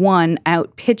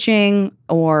 out pitching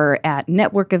or at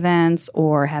network events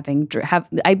or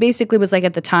I basically was like,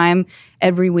 at the time,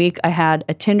 every week I had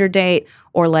a Tinder date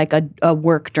or like a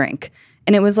work drink.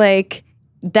 And it was like,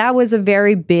 that was a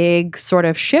very big sort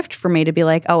of shift for me to be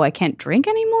like, oh, I can't drink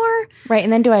anymore. Right.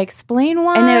 And then do I explain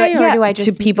why? And or do I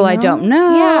just to people I don't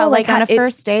know? Yeah. Like on a it,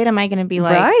 first date, am I going to be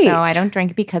like, Right. so I don't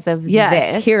drink because of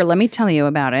yes, this? here, let me tell you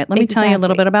about it. Let me tell you a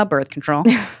little bit about birth control.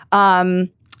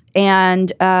 And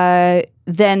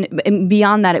then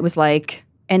beyond that, it was like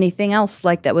anything else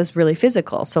like that was really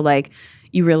physical. So like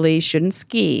you really shouldn't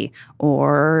ski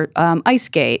or ice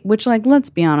skate, which like, let's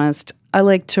be honest, I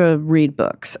like to read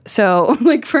books. So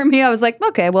like for me, I was like,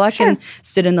 okay, well, I can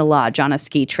sit in the lodge on a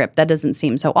ski trip. That doesn't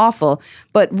seem so awful.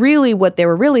 But really what they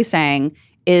were really saying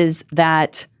is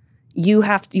that you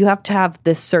have to have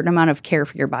this certain amount of care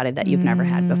for your body that you've never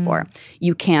had before.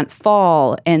 You can't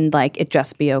fall and like it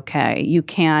just be okay. You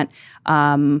can't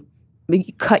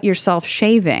cut yourself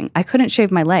shaving. I couldn't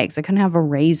shave my legs. I couldn't have a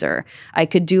razor. I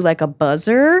could do like a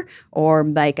buzzer or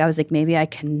like I was like maybe I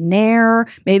can nair,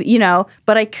 maybe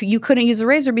but you couldn't use a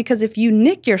razor because if you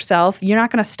nick yourself, you're not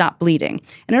going to stop bleeding.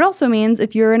 And it also means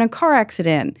if you're in a car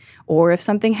accident or if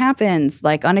something happens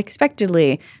like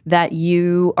unexpectedly that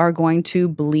you are going to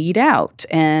bleed out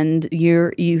and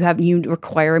you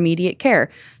require immediate care.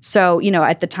 So,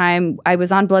 at the time I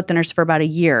was on blood thinners for about a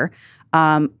year.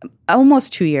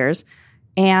 Almost 2 years.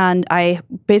 And I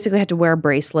basically had to wear a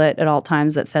bracelet at all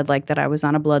times that said like that I was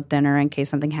on a blood thinner in case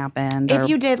something happened. If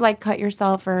you did like cut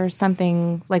yourself or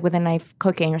something like with a knife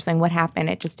cooking or something, what happened?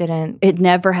 It just didn't. It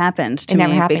never happened to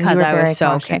me because I was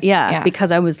so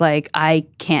because I was like, I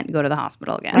can't go to the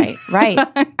hospital again. Right.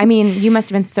 I mean, you must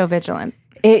have been so vigilant.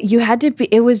 You had to be,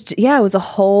 it was a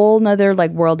whole nother like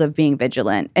world of being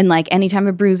vigilant. And like anytime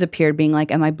a bruise appeared, being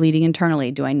like, am I bleeding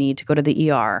internally? Do I need to go to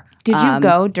the ER? Did you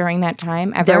go during that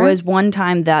time ever? There was one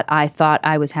time that I thought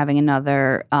I was having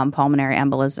another pulmonary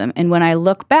embolism. And when I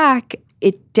look back,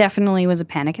 it definitely was a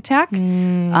panic attack.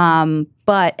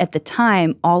 But at the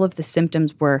time, all of the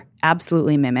symptoms were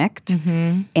absolutely mimicked.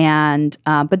 And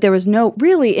but there was no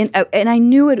really, and I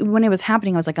knew it when it was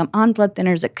happening. I was like, I'm on blood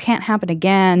thinners. It can't happen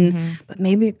again, but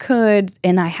maybe it could.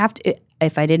 And I have to,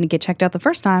 if I didn't get checked out the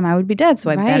first time, I would be dead.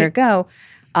 So I better go.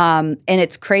 And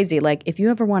it's crazy. Like if you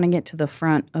ever want to get to the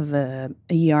front of a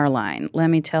ER line, let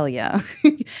me tell you,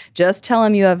 just tell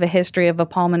them you have a history of a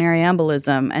pulmonary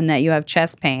embolism and that you have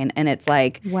chest pain. And it's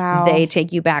like, they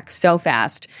take you back so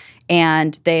fast.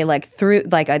 And they like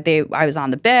I was on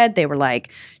the bed. They were like,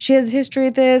 she has a history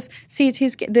of this,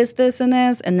 CT's this, and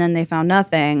this. And then they found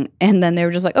nothing. And then they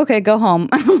were just like, okay, go home.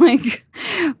 I'm like,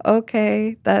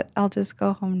 okay, I'll just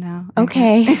go home now.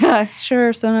 Okay.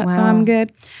 Sure. So I'm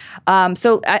good.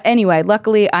 Anyway,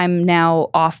 luckily I'm now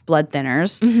off blood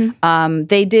thinners.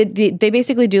 They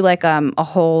basically do like a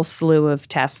whole slew of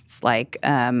tests. Like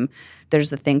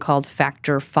there's a thing called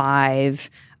Factor V.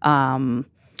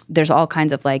 There's all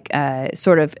kinds of like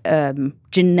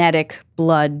genetic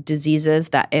blood diseases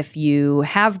that if you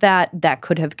have that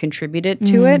could have contributed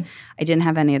to it. I didn't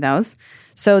have any of those.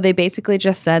 So they basically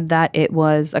just said that it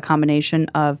was a combination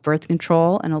of birth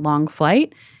control and a long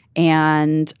flight.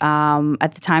 And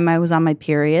at the time I was on my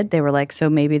period, they were like, so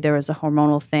maybe there was a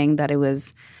hormonal thing that it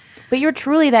was. But you're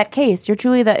truly that case. You're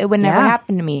truly that it would never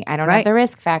happen to me. I don't have the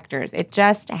risk factors. It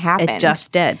just happened. It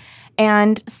just did.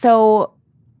 And so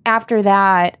after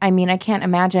that, I mean, I can't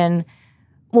imagine.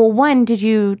 Well, one, did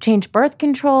you change birth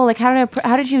control? Like, how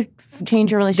did you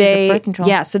change your relationship with birth control?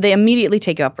 Yeah, so they immediately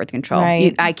take you off birth control.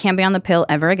 Right. I can't be on the pill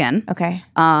ever again. Okay.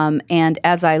 And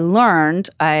as I learned,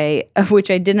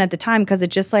 which I didn't at the time because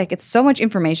it's just like it's so much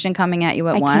information coming at you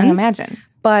at once. I can't imagine.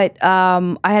 But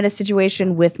I had a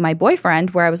situation with my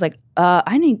boyfriend where I was like,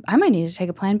 I might need to take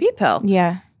a Plan B pill.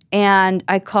 Yeah. And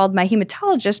I called my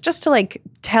hematologist just to like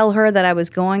tell her that I was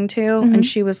going to, and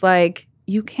she was like,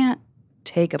 "You can't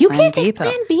take a Plan B pill."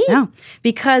 Plan B? No,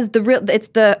 because it's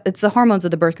the hormones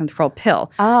of the birth control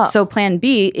pill. Oh. So Plan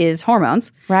B is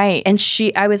hormones, Right. And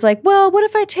I was like, "Well, what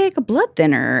if I take a blood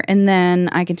thinner and then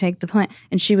I can take the plan?"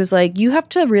 And she was like, "You have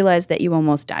to realize that you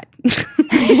almost died."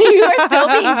 You are still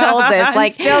being told this.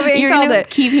 Like still being you're told gonna it.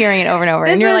 keep hearing it over and over,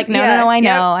 and you're like, no, I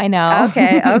know.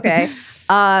 Okay.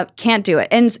 Can't do it.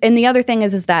 And the other thing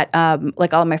is that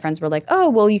like all of my friends were like, oh,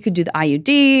 well, you could do the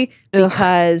IUD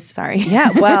because sorry.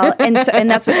 Yeah, well, and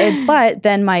that's what. But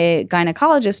then my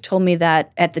gynecologist told me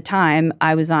that at the time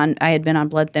I had been on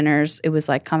blood thinners. It was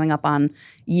like coming up on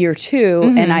year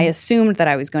 2, and I assumed that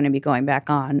I was going to be going back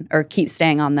on or keep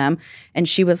staying on them. And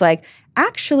she was like,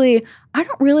 actually, I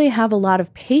don't really have a lot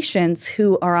of patients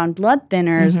who are on blood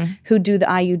thinners who do the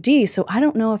IUD, so I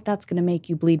don't know if that's going to make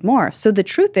you bleed more. So the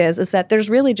truth is that there's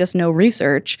really just no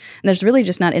research, and there's really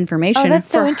just not information that's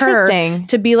so for interesting. her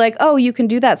to be like, oh, you can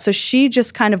do that. So she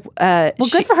just kind of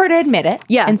good for her to admit it.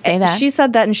 Yeah, and say that. She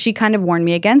said that, and she kind of warned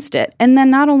me against it. And then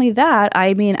not only that,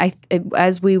 I mean,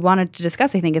 as we wanted to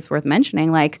discuss, I think it's worth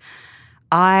mentioning, like,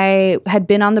 I had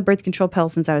been on the birth control pill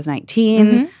since I was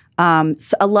 19.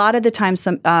 So a lot of the time,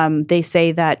 they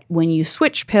say that when you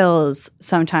switch pills,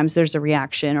 sometimes there's a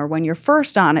reaction, or when you're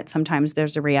first on it, sometimes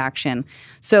there's a reaction.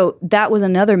 So that was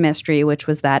another mystery, which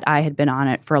was that I had been on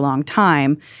it for a long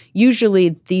time.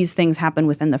 Usually these things happen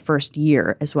within the first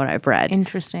year is what I've read.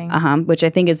 Interesting. Which I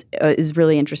think is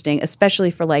really interesting,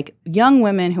 especially for like young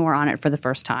women who are on it for the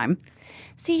first time.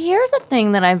 See, here's a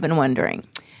thing that I've been wondering.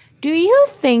 Do you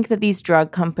think that these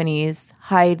drug companies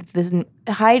hide the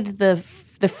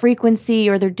frequency,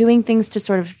 or they're doing things to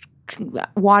sort of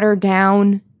water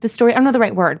down the story? I don't know the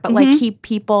right word, but like keep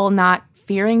people not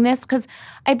fearing this? Because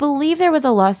I believe there was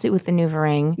a lawsuit with the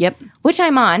NuvaRing, which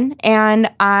I'm on, and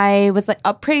I was like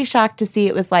pretty shocked to see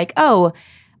it was like, oh,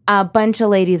 a bunch of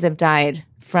ladies have died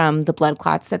from the blood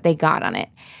clots that they got on it.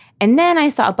 And then I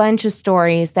saw a bunch of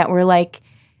stories that were like,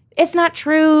 it's not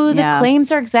true. The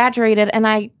claims are exaggerated, and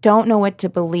I don't know what to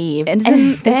believe. And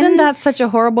isn't that such a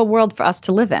horrible world for us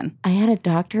to live in? I had a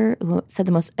doctor who said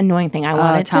the most annoying thing. I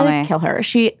wanted to kill her.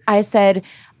 I said,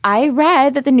 I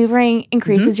read that the NuvaRing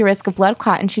increases your risk of blood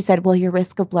clot. And she said, well, your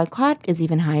risk of blood clot is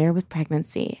even higher with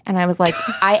pregnancy. And I was like,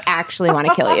 I actually want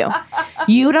to kill you.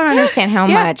 You don't understand how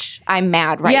much I'm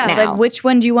mad now. Like, which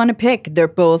one do you want to pick? They're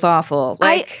both awful.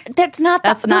 Like, that's not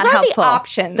helpful. The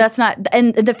options. That's not,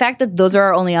 and the fact that those are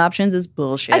our only options is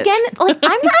bullshit. Again, like,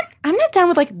 I'm not down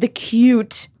with like the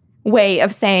cute way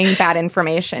of saying bad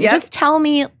information. Just tell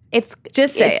me it's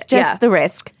just the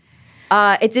risk.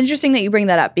 It's interesting that you bring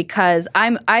that up, because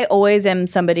I always am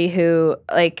somebody who,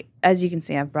 like, as you can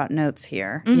see, I've brought notes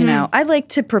here. You know, I like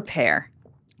to prepare.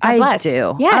 I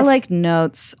do. Yes. I like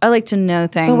notes. I like to know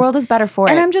things. The world is better for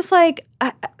it. And I'm just like,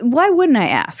 why wouldn't I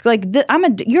ask? Like, I'm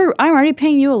already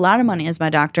paying you a lot of money as my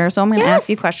doctor, so I'm going to ask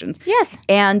you questions. Yes.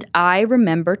 And I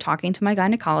remember talking to my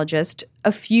gynecologist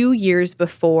a few years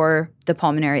before the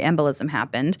pulmonary embolism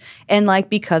happened, and like,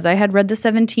 because I had read the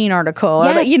 17 article,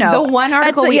 yes, you know, the one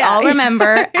article we all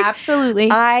remember,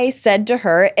 absolutely. I said to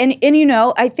her, and you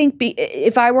know, I think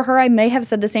if I were her, I may have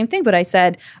said the same thing, but I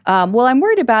said, well, I'm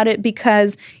worried about it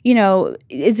because, you know,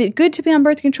 is it good to be on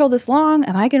birth control this long?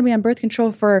 Am I going to be on birth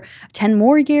control for 10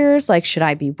 more years? Like, should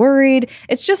I be worried?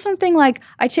 It's just something like,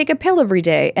 I take a pill every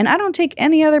day, and I don't take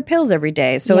any other pills every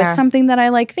day, so it's something that I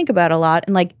like think about a lot,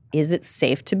 and like, is it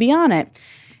safe to be on it?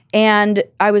 And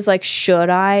I was like, should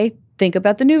I think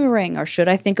about the NuvaRing, or should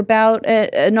I think about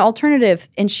an alternative?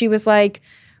 And she was like,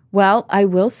 well, I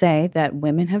will say that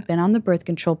women have been on the birth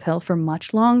control pill for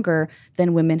much longer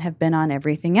than women have been on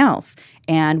everything else.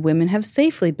 And women have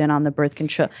safely been on the birth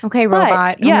control. Okay,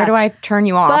 robot. Where do I turn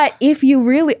you off? But if you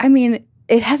really, I mean,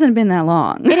 it hasn't been that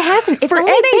long. It hasn't. It's for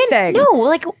only anything. No,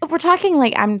 like, we're talking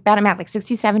like, I'm bad at math, like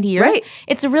 60, 70 years. Right.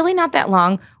 It's really not that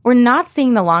long. We're not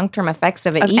seeing the long-term effects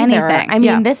of it either. Anything. I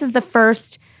mean, this is the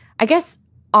first, I guess,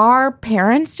 our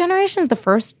parents' generation is the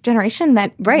first generation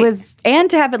that was... And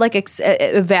to have it like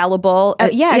available.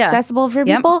 Accessible for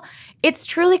people. It's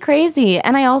truly crazy.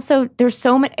 And I also, there's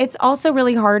so many, it's also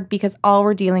really hard because all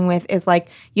we're dealing with is like,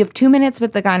 you have 2 minutes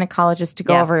with the gynecologist to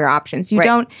go over your options. You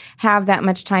don't have that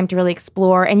much time to really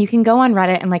explore. And you can go on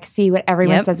Reddit and like see what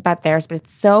everyone says about theirs, but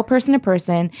it's so person to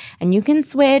person. And you can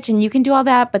switch and you can do all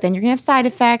that, but then you're going to have side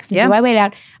effects. And do I wait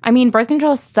out? I mean, birth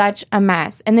control is such a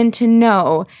mess. And then to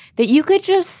know that you could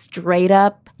just straight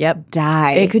up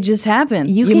die. It could just happen.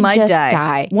 You might just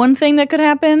die. One thing that could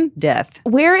happen, death.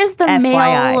 Where is the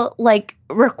male like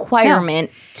requirement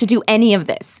to do any of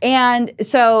this? And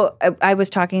so I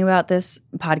was talking about this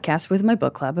podcast with my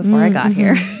book club before I got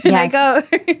here. And I go,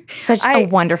 such a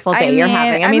wonderful day you're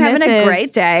having. I'm having a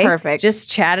great day. Perfect.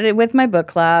 Just chatted it with my book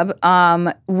club.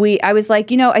 I was like,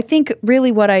 you know, I think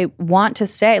really what I want to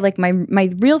say, like my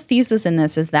real thesis in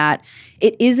this is that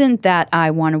it isn't that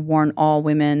I want to warn all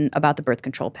women about the birth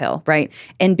control pill, right?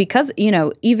 And because, you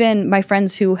know, even my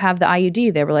friends who have the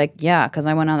IUD, they were like, yeah, because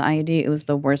I went on the IUD, it was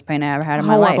the worst pain I ever had in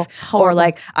my life. Or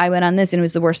like, I went on this and it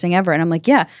was the worst thing ever. And I'm like,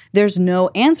 yeah, there's no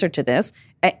answer to this.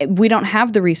 We don't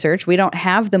have the research. We don't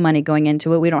have the money going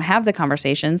into it. We don't have the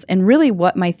conversations. And really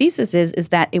what my thesis is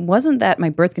that it wasn't that my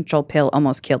birth control pill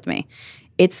almost killed me.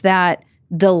 It's that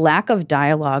the lack of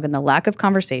dialogue and the lack of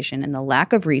conversation and the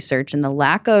lack of research and the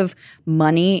lack of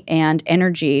money and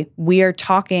energy we are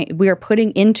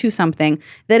putting into something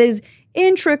that is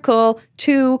integral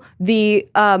to the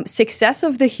success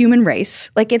of the human race.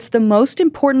 Like, it's the most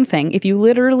important thing. If you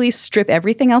literally strip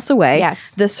everything else away,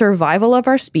 Yes. the survival of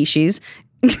our species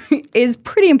is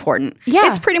pretty important. Yeah.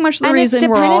 It's pretty much the and reason it's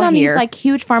we're all dependent on here. these like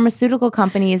huge pharmaceutical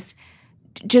companies,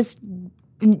 just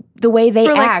the way they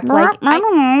We're act. I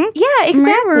don't know. Yeah,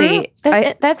 exactly.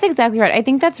 I- That's exactly right. I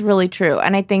think that's really true.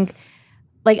 And I think,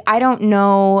 like, I don't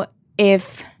know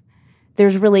if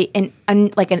there's really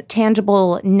like a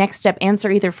tangible next step answer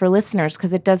either for listeners,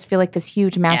 because it does feel like this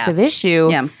huge, massive issue.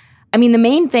 Yeah. I mean, the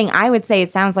main thing I would say, it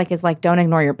sounds like, is like, don't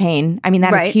ignore your pain. I mean,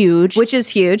 that is huge. Which is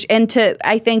huge. And to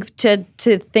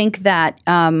think that,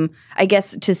 I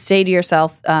guess, to say to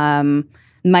yourself,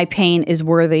 my pain is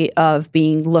worthy of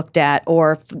being looked at,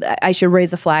 or I should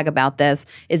raise a flag about this,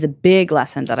 is a big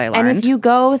lesson that I learned. And if you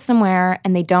go somewhere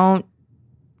and they don't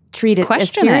treat it as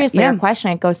Question it, seriously yeah. or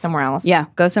question it, go somewhere else. yeah,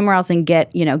 go somewhere else and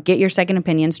get your second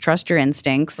opinions, trust your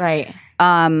instincts. Right.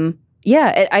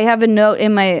 Yeah, I have a note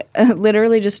in my,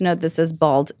 literally just note that says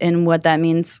bald, and what that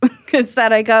means is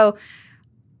that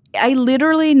I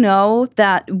literally know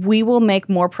that we will make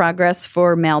more progress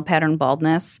for male pattern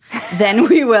baldness than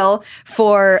we will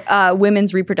for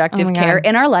women's reproductive Oh my care God.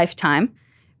 in our lifetime,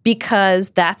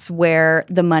 because that's where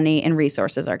the money and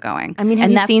resources are going. I mean, have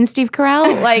And you that's- seen Steve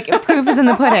Carell? Like, proof is in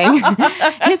the pudding.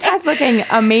 His head's looking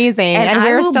amazing. And I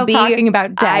we're will still be- talking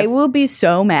about death. I will be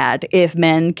so mad if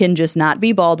men can just not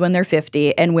be bald when they're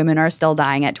 50 and women are still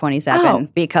dying at 27 Oh.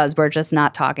 because we're just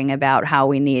not talking about how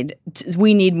we need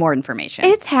more information.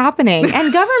 It's happening.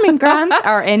 And government grants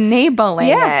are enabling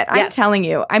Yeah, it. I'm yes. telling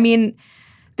you. I mean,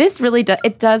 this really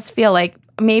it does feel like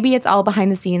maybe it's all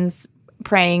behind the scenes,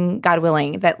 praying, God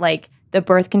willing, that like the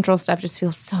birth control stuff just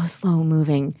feels so slow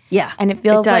moving. Yeah, And it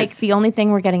feels does. like the only thing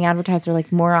we're getting advertised are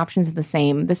like more options of the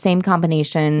same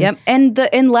combination. Yep,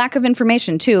 and lack of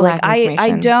information too. Lack Like of I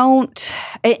information. don't,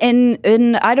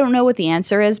 and I don't know what the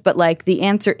answer is, but like the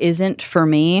answer isn't for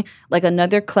me like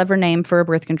another clever name for a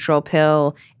birth control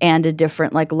pill and a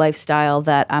different like lifestyle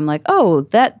that I'm like, oh,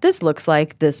 this looks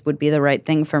like this would be the right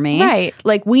thing for me. Right.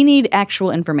 Like we need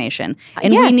actual information,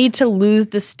 and we Yes. need to lose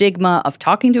the stigma of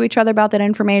talking to each other about that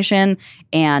information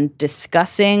and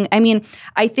discussing. I mean,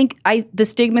 I think the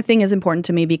stigma thing is important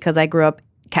to me because I grew up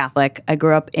Catholic. I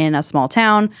grew up in a small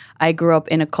town. I grew up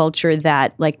in a culture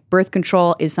that like birth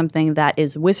control is something that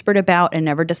is whispered about and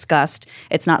never discussed.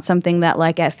 It's not something that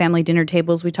like at family dinner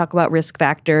tables we talk about risk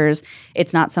factors.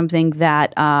 It's not something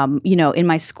that in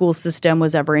my school system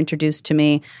was ever introduced to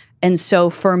me. And so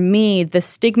for me, the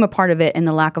stigma part of it and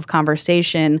the lack of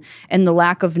conversation and the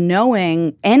lack of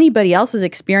knowing anybody else's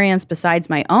experience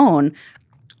besides my own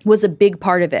was a big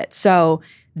part of it. So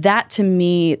that to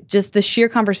me, just the sheer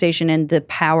conversation and the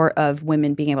power of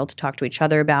women being able to talk to each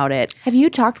other about it. Have you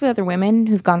talked with other women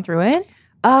who've gone through it?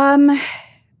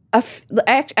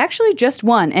 Actually just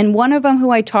one. And one of them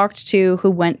who I talked to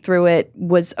who went through it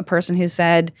was a person who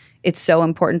said it's so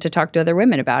important to talk to other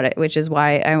women about it, which is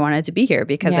why I wanted to be here,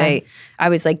 because Yeah. I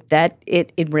was like, that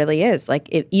it really is. Like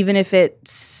even if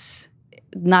it's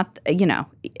not,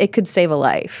 it could save a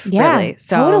life. Yeah, really.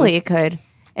 So, totally it could.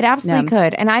 It absolutely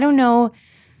could. And I don't know,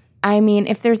 I mean,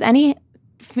 if there's any,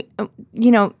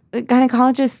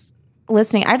 gynecologists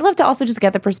listening, I'd love to also just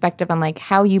get the perspective on like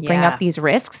how you bring Yeah. up these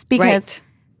risks, because Right.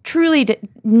 truly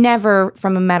never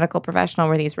from a medical professional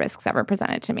were these risks ever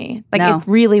presented to me. Like No. it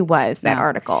really was that No.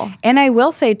 article. And I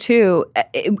will say too,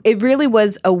 it really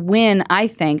was a win, I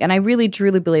think, and I really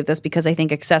truly believe this because I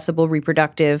think accessible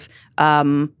reproductive,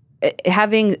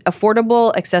 having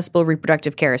affordable, accessible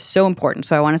reproductive care is so important.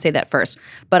 So I want to say that first.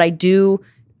 But I do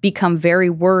become very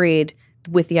worried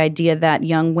with the idea that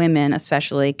young women,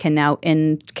 especially, can now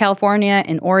in California,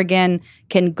 in Oregon,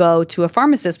 can go to a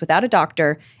pharmacist without a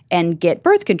doctor and get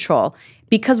birth control.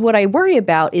 Because what I worry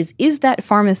about is that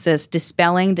pharmacist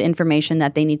dispelling the information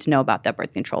that they need to know about that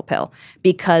birth control pill?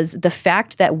 Because the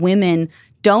fact that women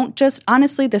don't just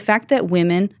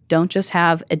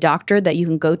have a doctor that you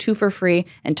can go to for free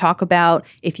and talk about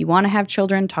if you want to have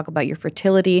children, talk about your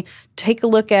fertility. Take a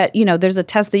look at, there's a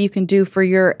test that you can do for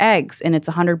your eggs and it's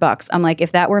 $100. I'm like,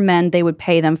 if that were men, they would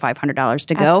pay them $500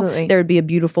 to go. Absolutely. There would be a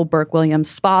beautiful Burke Williams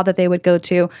spa that they would go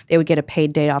to. They would get a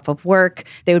paid day off of work.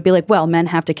 They would be like, well, men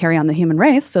have to carry on the human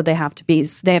race, so they have to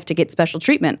get special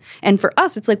treatment. And for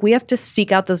us, it's like we have to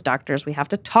seek out those doctors. We have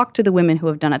to talk to the women who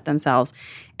have done it themselves.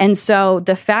 And so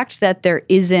the fact that there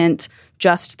isn't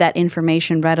just that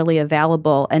information readily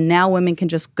available. And now women can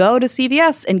just go to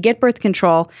CVS and get birth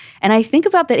control. And I think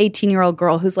about that 18-year-old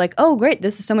girl who's like, oh, great,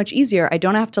 this is so much easier. I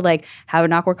don't have to like have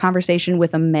an awkward conversation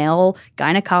with a male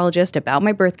gynecologist about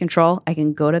my birth control. I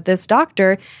can go to this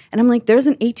doctor. And I'm like, there's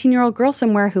an 18-year-old girl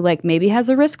somewhere who like maybe has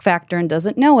a risk factor and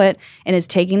doesn't know it and is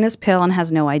taking this pill and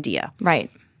has no idea. Right.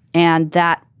 And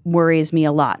that worries me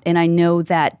a lot. And I know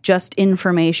that just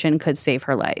information could save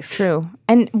her life. True.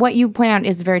 And what you point out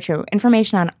is very true.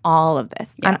 Information on all of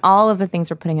this, on all of the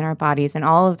things we're putting in our bodies and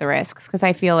all of the risks. Because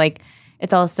I feel like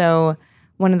it's also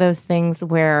one of those things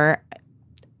where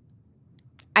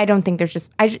I don't think there's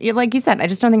just, like you said, I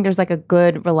just don't think there's like a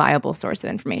good, reliable source of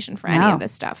information for any of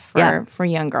this stuff for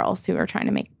young girls who are trying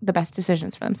to make the best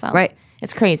decisions for themselves. Right.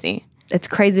 It's crazy. It's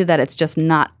crazy that it's just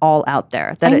not all out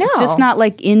there. That it's just not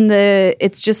like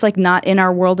it's just like not in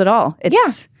our world at all.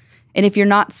 And if you're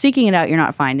not seeking it out, you're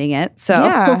not finding it. So,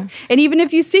 and even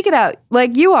if you seek it out,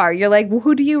 like you're like, well,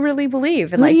 who do you really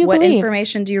believe? And like, what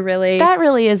information do you really? That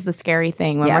really is the scary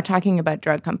thing when we're talking about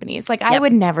drug companies. Like, I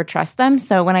would never trust them.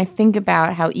 So when I think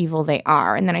about how evil they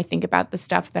are, and then I think about the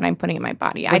stuff that I'm putting in my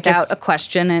body, without a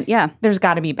question, and there's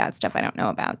got to be bad stuff I don't know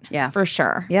about. Yeah, for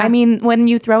sure. Yeah. I mean, when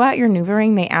you throw out your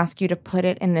NuvaRing, they ask you to put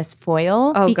it in this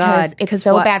foil because it's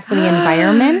so bad for the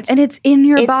environment, and it's in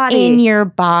your body. It's in your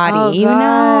body. Oh, you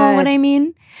know what I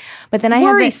mean? But then I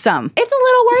worrisome. It's a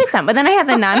little worrisome. But then I had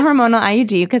the non-hormonal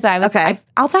IUD because I was. Okay.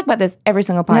 I'll talk about this every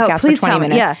single podcast for 20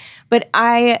 minutes. Yeah. But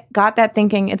I got that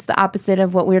thinking it's the opposite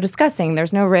of what we were discussing.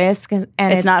 There's no risk, and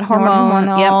it's not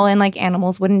hormonal, and like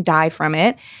animals wouldn't die from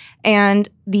it. And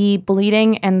the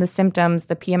bleeding and the symptoms,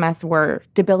 the PMS, were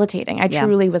debilitating. I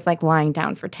truly was like lying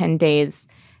down for 10 days.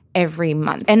 Every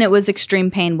month. And it was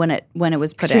extreme pain when it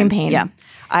was put in. Extreme pain.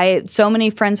 Yeah. So many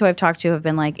friends who I've talked to have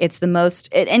been like, it's the most,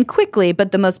 and quickly,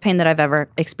 but the most pain that I've ever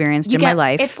experienced in my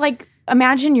life. It's like,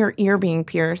 imagine your ear being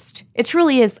pierced. It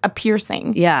truly is a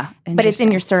piercing. Yeah. But it's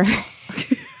in your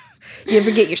cervix. You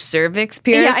ever get your cervix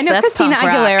pierced? Yeah, I know Christina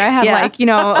Aguilera had like,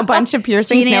 a bunch of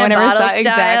piercings. No one ever saw style.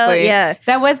 Exactly. Yeah.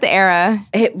 That was the era.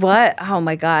 What? Oh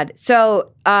my God.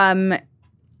 So,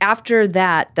 after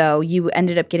that, though, you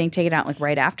ended up getting taken out like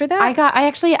right after that?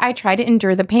 I tried to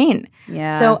endure the pain.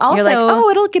 Yeah. So also, you're like,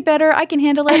 oh, it'll get better. I can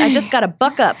handle it. I just got to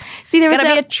buck up. See, there was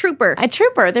gotta be a trooper. A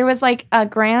trooper. There was like a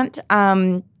grant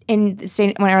in the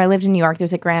state, when I lived in New York, there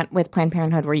was a grant with Planned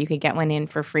Parenthood where you could get one in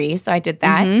for free. So I did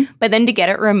that. Mm-hmm. But then to get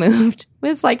it removed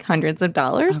was like hundreds of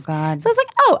dollars. Oh, God. So I was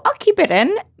like, oh, I'll keep it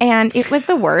in. And it was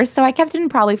the worst. So I kept it in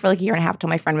probably for like a year and a half till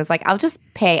my friend was like, I'll just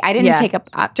pay. I didn't take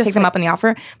them up on the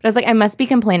offer. But I was like, I must be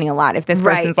complaining a lot if this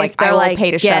person's like, I will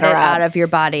pay to shut her up. Get it out of your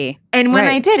body. And when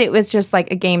I did, it was just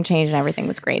like a game change and everything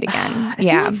was great again.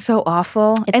 Yeah. It's so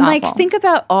awful. It's awful. like, think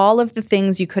about all of the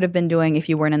things you could have been doing if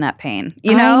you weren't in that pain.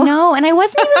 You know? I know. And I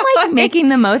wasn't even like making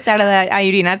the most out of that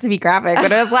IUD, not to be graphic,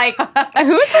 but I was like,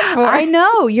 who's this for? I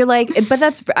know. You're like, but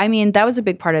that was a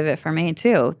big part of it for me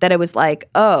too. That it was like,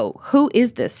 oh, who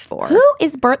is this for? Who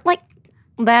is birth? Like,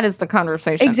 that is the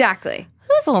conversation. Exactly.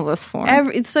 Who's all this for?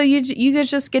 So you could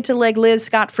just get to like live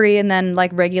scot-free and then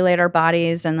like regulate our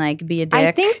bodies and like be a dick.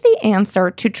 I think the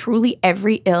answer to truly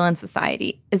every ill in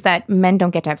society is that men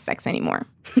don't get to have sex anymore.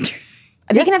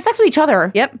 They can have sex with each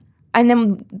other. Yep. And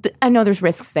then I know there's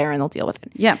risks there and they'll deal with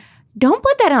it. Yeah. Don't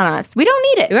put that on us. We don't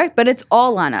need it. Right, but it's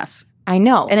all on us. I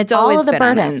know. And it's all always of the been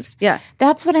on burdens. us. Yeah.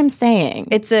 That's what I'm saying.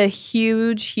 It's a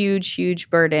huge, huge, huge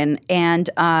burden. And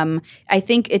I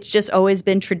think it's just always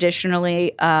been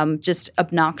traditionally just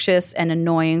obnoxious and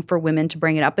annoying for women to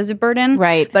bring it up as a burden.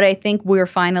 Right. But I think we're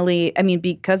finally,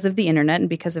 because of the internet and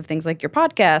because of things like your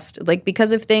podcast, like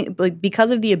because of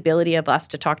the ability of us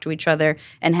to talk to each other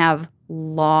and have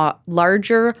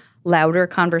larger, louder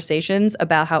conversations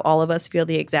about how all of us feel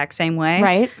the exact same way.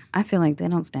 Right. I feel like they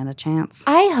don't stand a chance.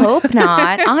 I hope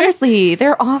not. Honestly,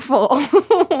 they're awful.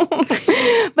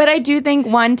 But I do think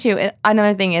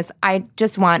another thing is I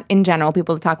just want in general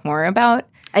people to talk more about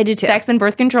I do too. Sex and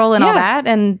birth control and all that.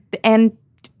 And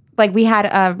like we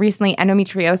had recently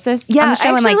endometriosis on the show.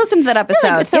 I actually listened to that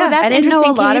episode. So that's I didn't know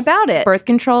a lot about it. Birth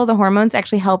control, the hormones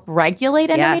actually help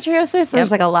regulate endometriosis. So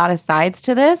there's like a lot of sides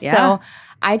to this. Yeah. So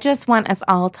I just want us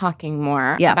all talking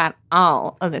more about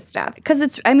all of this stuff. Because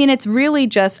it's really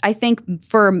just, I think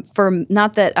for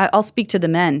not that, I'll speak to the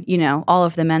men, all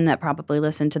of the men that probably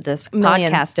listen to this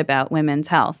podcast about women's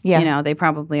health. Yeah. They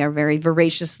probably are very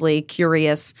voraciously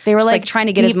curious. They were like trying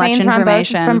to get as much deep vein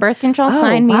information. Thrombosis from birth control,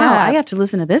 sign me up. I have to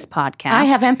listen to this podcast. I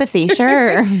have empathy,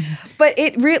 sure. But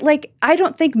I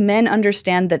don't think men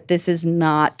understand that this is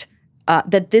not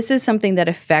that this is something that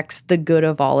affects the good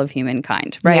of all of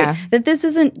humankind, right? Yeah. That this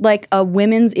isn't like a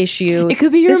women's issue. It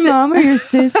could be your mom or your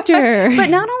sister. But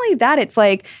not only that, it's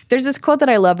like there's this quote that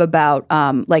I love about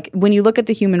like when you look at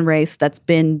the human race that's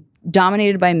been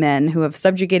dominated by men who have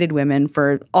subjugated women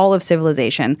for all of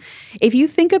civilization. If you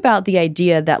think about the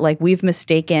idea that like we've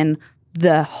mistaken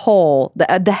the whole,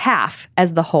 the half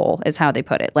as the whole is how they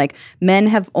put it. Like men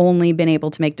have only been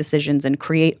able to make decisions and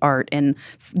create art and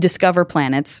discover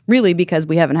planets really because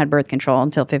we haven't had birth control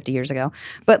until 50 years ago.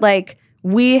 But like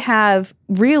we have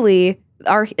really,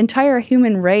 our entire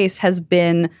human race has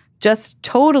been just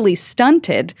totally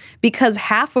stunted because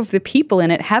half of the people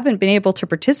in it haven't been able to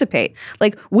participate.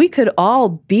 Like we could all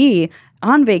be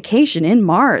on vacation in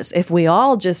Mars if we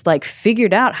all just like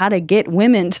figured out how to get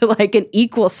women to like an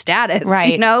equal status,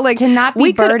 Right. you know, like To not be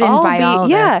we could burdened all by be, all of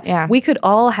yeah, this. Yeah. we could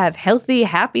all have healthy,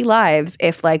 happy lives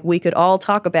if like we could all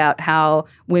talk about how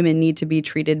women need to be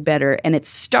treated better. And it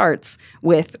starts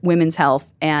with women's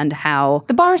health and how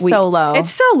The bar's so low.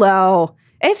 It's so low.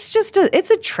 It's just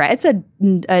it's an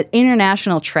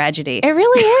international tragedy. It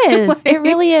really is. Like- It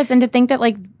really is. And to think that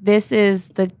like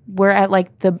we're at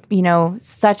like the,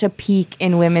 such a peak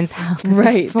in women's health at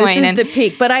Right. this point. This is And the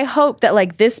peak. But I hope that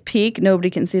like this peak,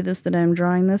 nobody can see this that I'm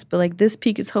drawing this, but like this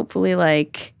peak is hopefully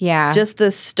like yeah. just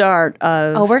the start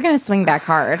of we're going to swing back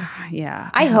hard. yeah.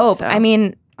 I hope. so. I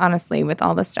mean, honestly, with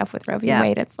all the stuff with Roe v. Yeah.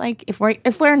 Wade, it's like if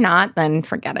we're not, then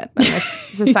forget it. Then this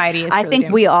society is I truly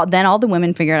think doomed. all the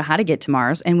women figure out how to get to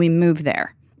Mars and we move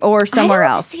there or somewhere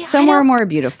don't- else, see, I somewhere don't- more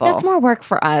beautiful. That's more work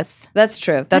for us. That's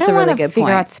true. That's I a don't really wanna good figure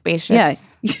point. out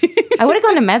spaceships. Yeah. I would have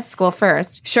gone to med school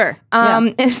first. Sure.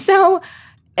 So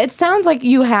it sounds like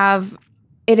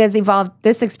it has evolved.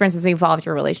 This experience has evolved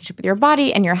your relationship with your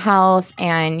body and your health,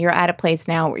 and you're at a place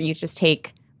now where you just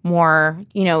take more,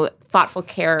 thoughtful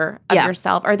care of Yeah.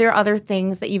 yourself. Are there other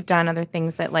things that you've done? Other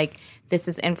things that like this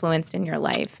has influenced in your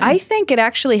life? I think it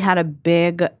actually had a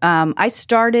big. I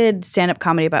started stand-up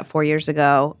comedy about 4 years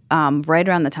ago, right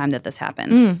around the time that this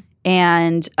happened,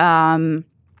 and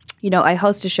I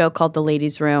host a show called The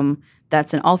Ladies' Room.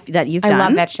 That's that you've done. I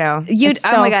love that show. You, It's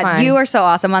oh so my god, fun. you are so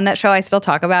awesome on that show. I still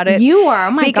talk about it. You are.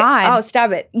 Oh my god. Oh,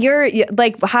 stop it. You're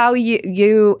like how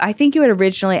you. I think you had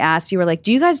originally asked. You were like,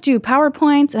 "Do you guys do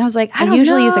PowerPoints?" And I was like, "I don't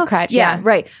usually know." use a crutch, yeah.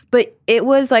 Right. But it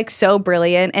was like so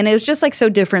brilliant, and it was just like so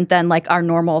different than like our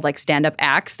normal like stand up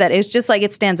acts that it's just like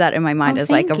it stands out in my mind as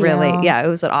like a thank really you. It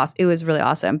was it was really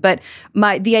awesome. But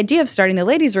the idea of starting the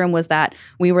Ladies' Room was that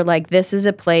we were like, this is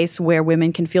a place where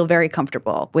women can feel very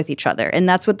comfortable with each other, and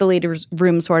that's what the Ladies'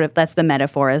 Room sort of. That's the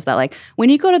metaphor is that like when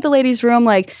you go to the ladies' room,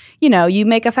 like, you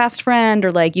make a fast friend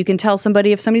or like you can tell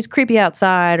somebody if somebody's creepy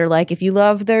outside or like if you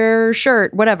love their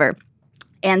shirt, whatever.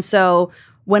 And so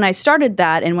when I started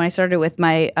that and when I started with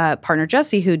my partner,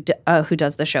 Jessie, who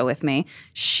does the show with me,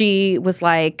 she was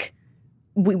like,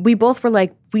 we both were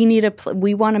like,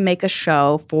 we want to make a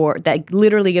show that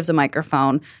literally gives a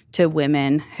microphone to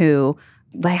women who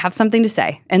they have something to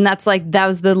say. And that's like, that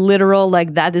was the literal,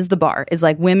 like, that is the bar, is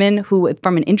like women who,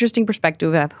 from an interesting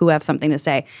perspective, who have something to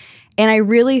say. And I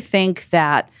really think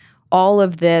that all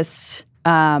of this,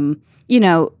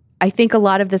 I think a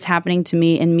lot of this happening to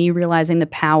me and me realizing the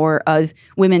power of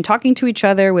women talking to each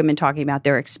other, women talking about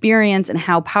their experience and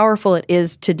how powerful it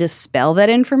is to dispel that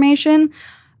information.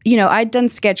 I'd done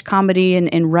sketch comedy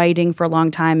and writing for a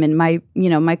long time, and my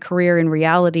career in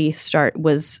reality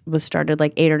was started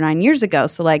like 8 or 9 years ago.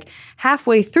 So like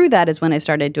halfway through that is when I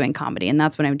started doing comedy, and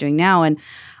that's what I'm doing now. And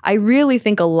I really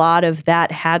think a lot of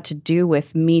that had to do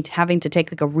with me having to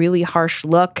take like a really harsh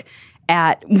look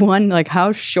at one, like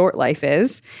how short life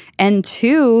is, and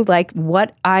two, like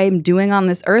what I'm doing on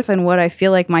this earth and what I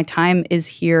feel like my time is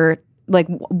here. Like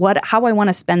how I want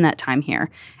to spend that time here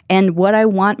and what I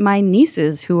want my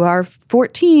nieces who are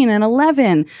 14 and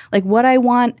 11, like what I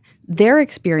want their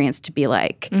experience to be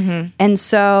like. Mm-hmm. And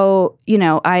so,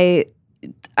 I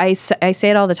say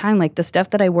it all the time, like the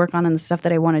stuff that I work on and the stuff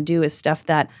that I want to do is stuff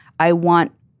that I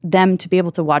want them to be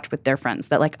able to watch with their friends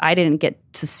that like I didn't get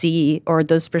to see, or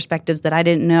those perspectives that I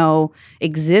didn't know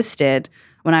existed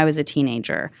when I was a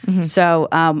teenager. Mm-hmm. So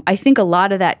I think a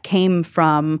lot of that came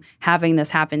from having this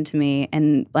happen to me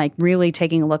and like really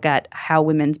taking a look at how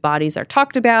women's bodies are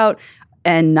talked about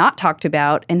and not talked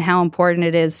about, and how important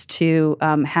it is to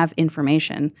have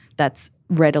information that's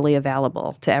readily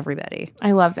available to everybody.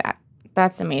 I love that.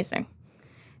 That's amazing.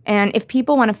 And if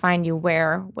people want to find you,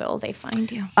 where will they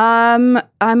find you? I'm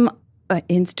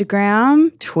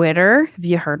Instagram, Twitter. Have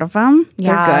you heard of them?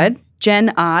 Yeah. They're good.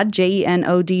 Jen Odd,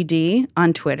 Jenodd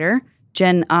on Twitter.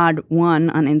 Jen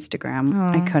Odd1 on Instagram.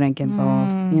 I couldn't get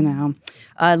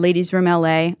both, Ladies Room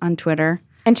LA on Twitter.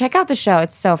 And check out the show.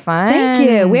 It's so fun. Thank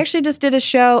you. We actually just did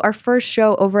our first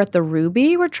show over at the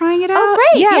Ruby. We're trying it out. Oh,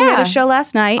 great. Yeah, we had Yeah. a show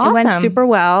last night. It went Awesome. super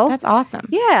well. That's awesome.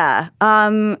 Yeah.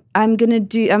 I'm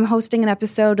hosting an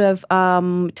episode of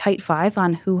Tight Five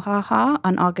on Hoo Ha Ha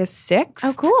on August 6th.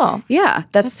 Oh, cool. Yeah.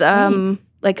 That's great.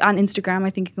 like on Instagram. I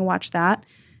think you can watch that.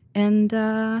 And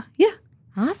yeah,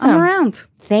 Awesome. I'm around.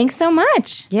 Thanks so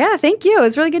much. Yeah, thank you.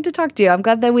 It's really good to talk to you. I'm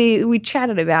glad that we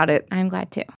chatted about it. I'm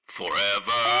glad too. Forever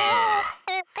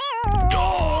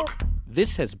Dog.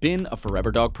 This has been a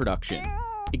Forever Dog production.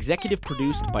 Executive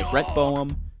produced by Brett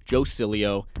Boehm, Joe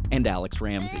Cilio, and Alex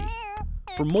Ramsey.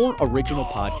 For more original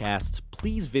podcasts,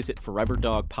 please visit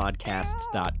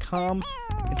foreverdogpodcasts.com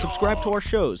and subscribe to our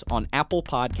shows on Apple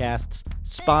Podcasts,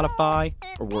 Spotify,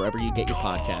 or wherever you get your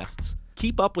podcasts.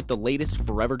 Keep up with the latest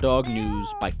Forever Dog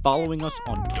news by following us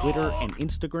on Twitter and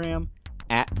Instagram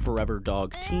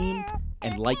 @ForeverDogTeam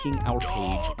and liking our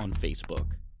page on Facebook.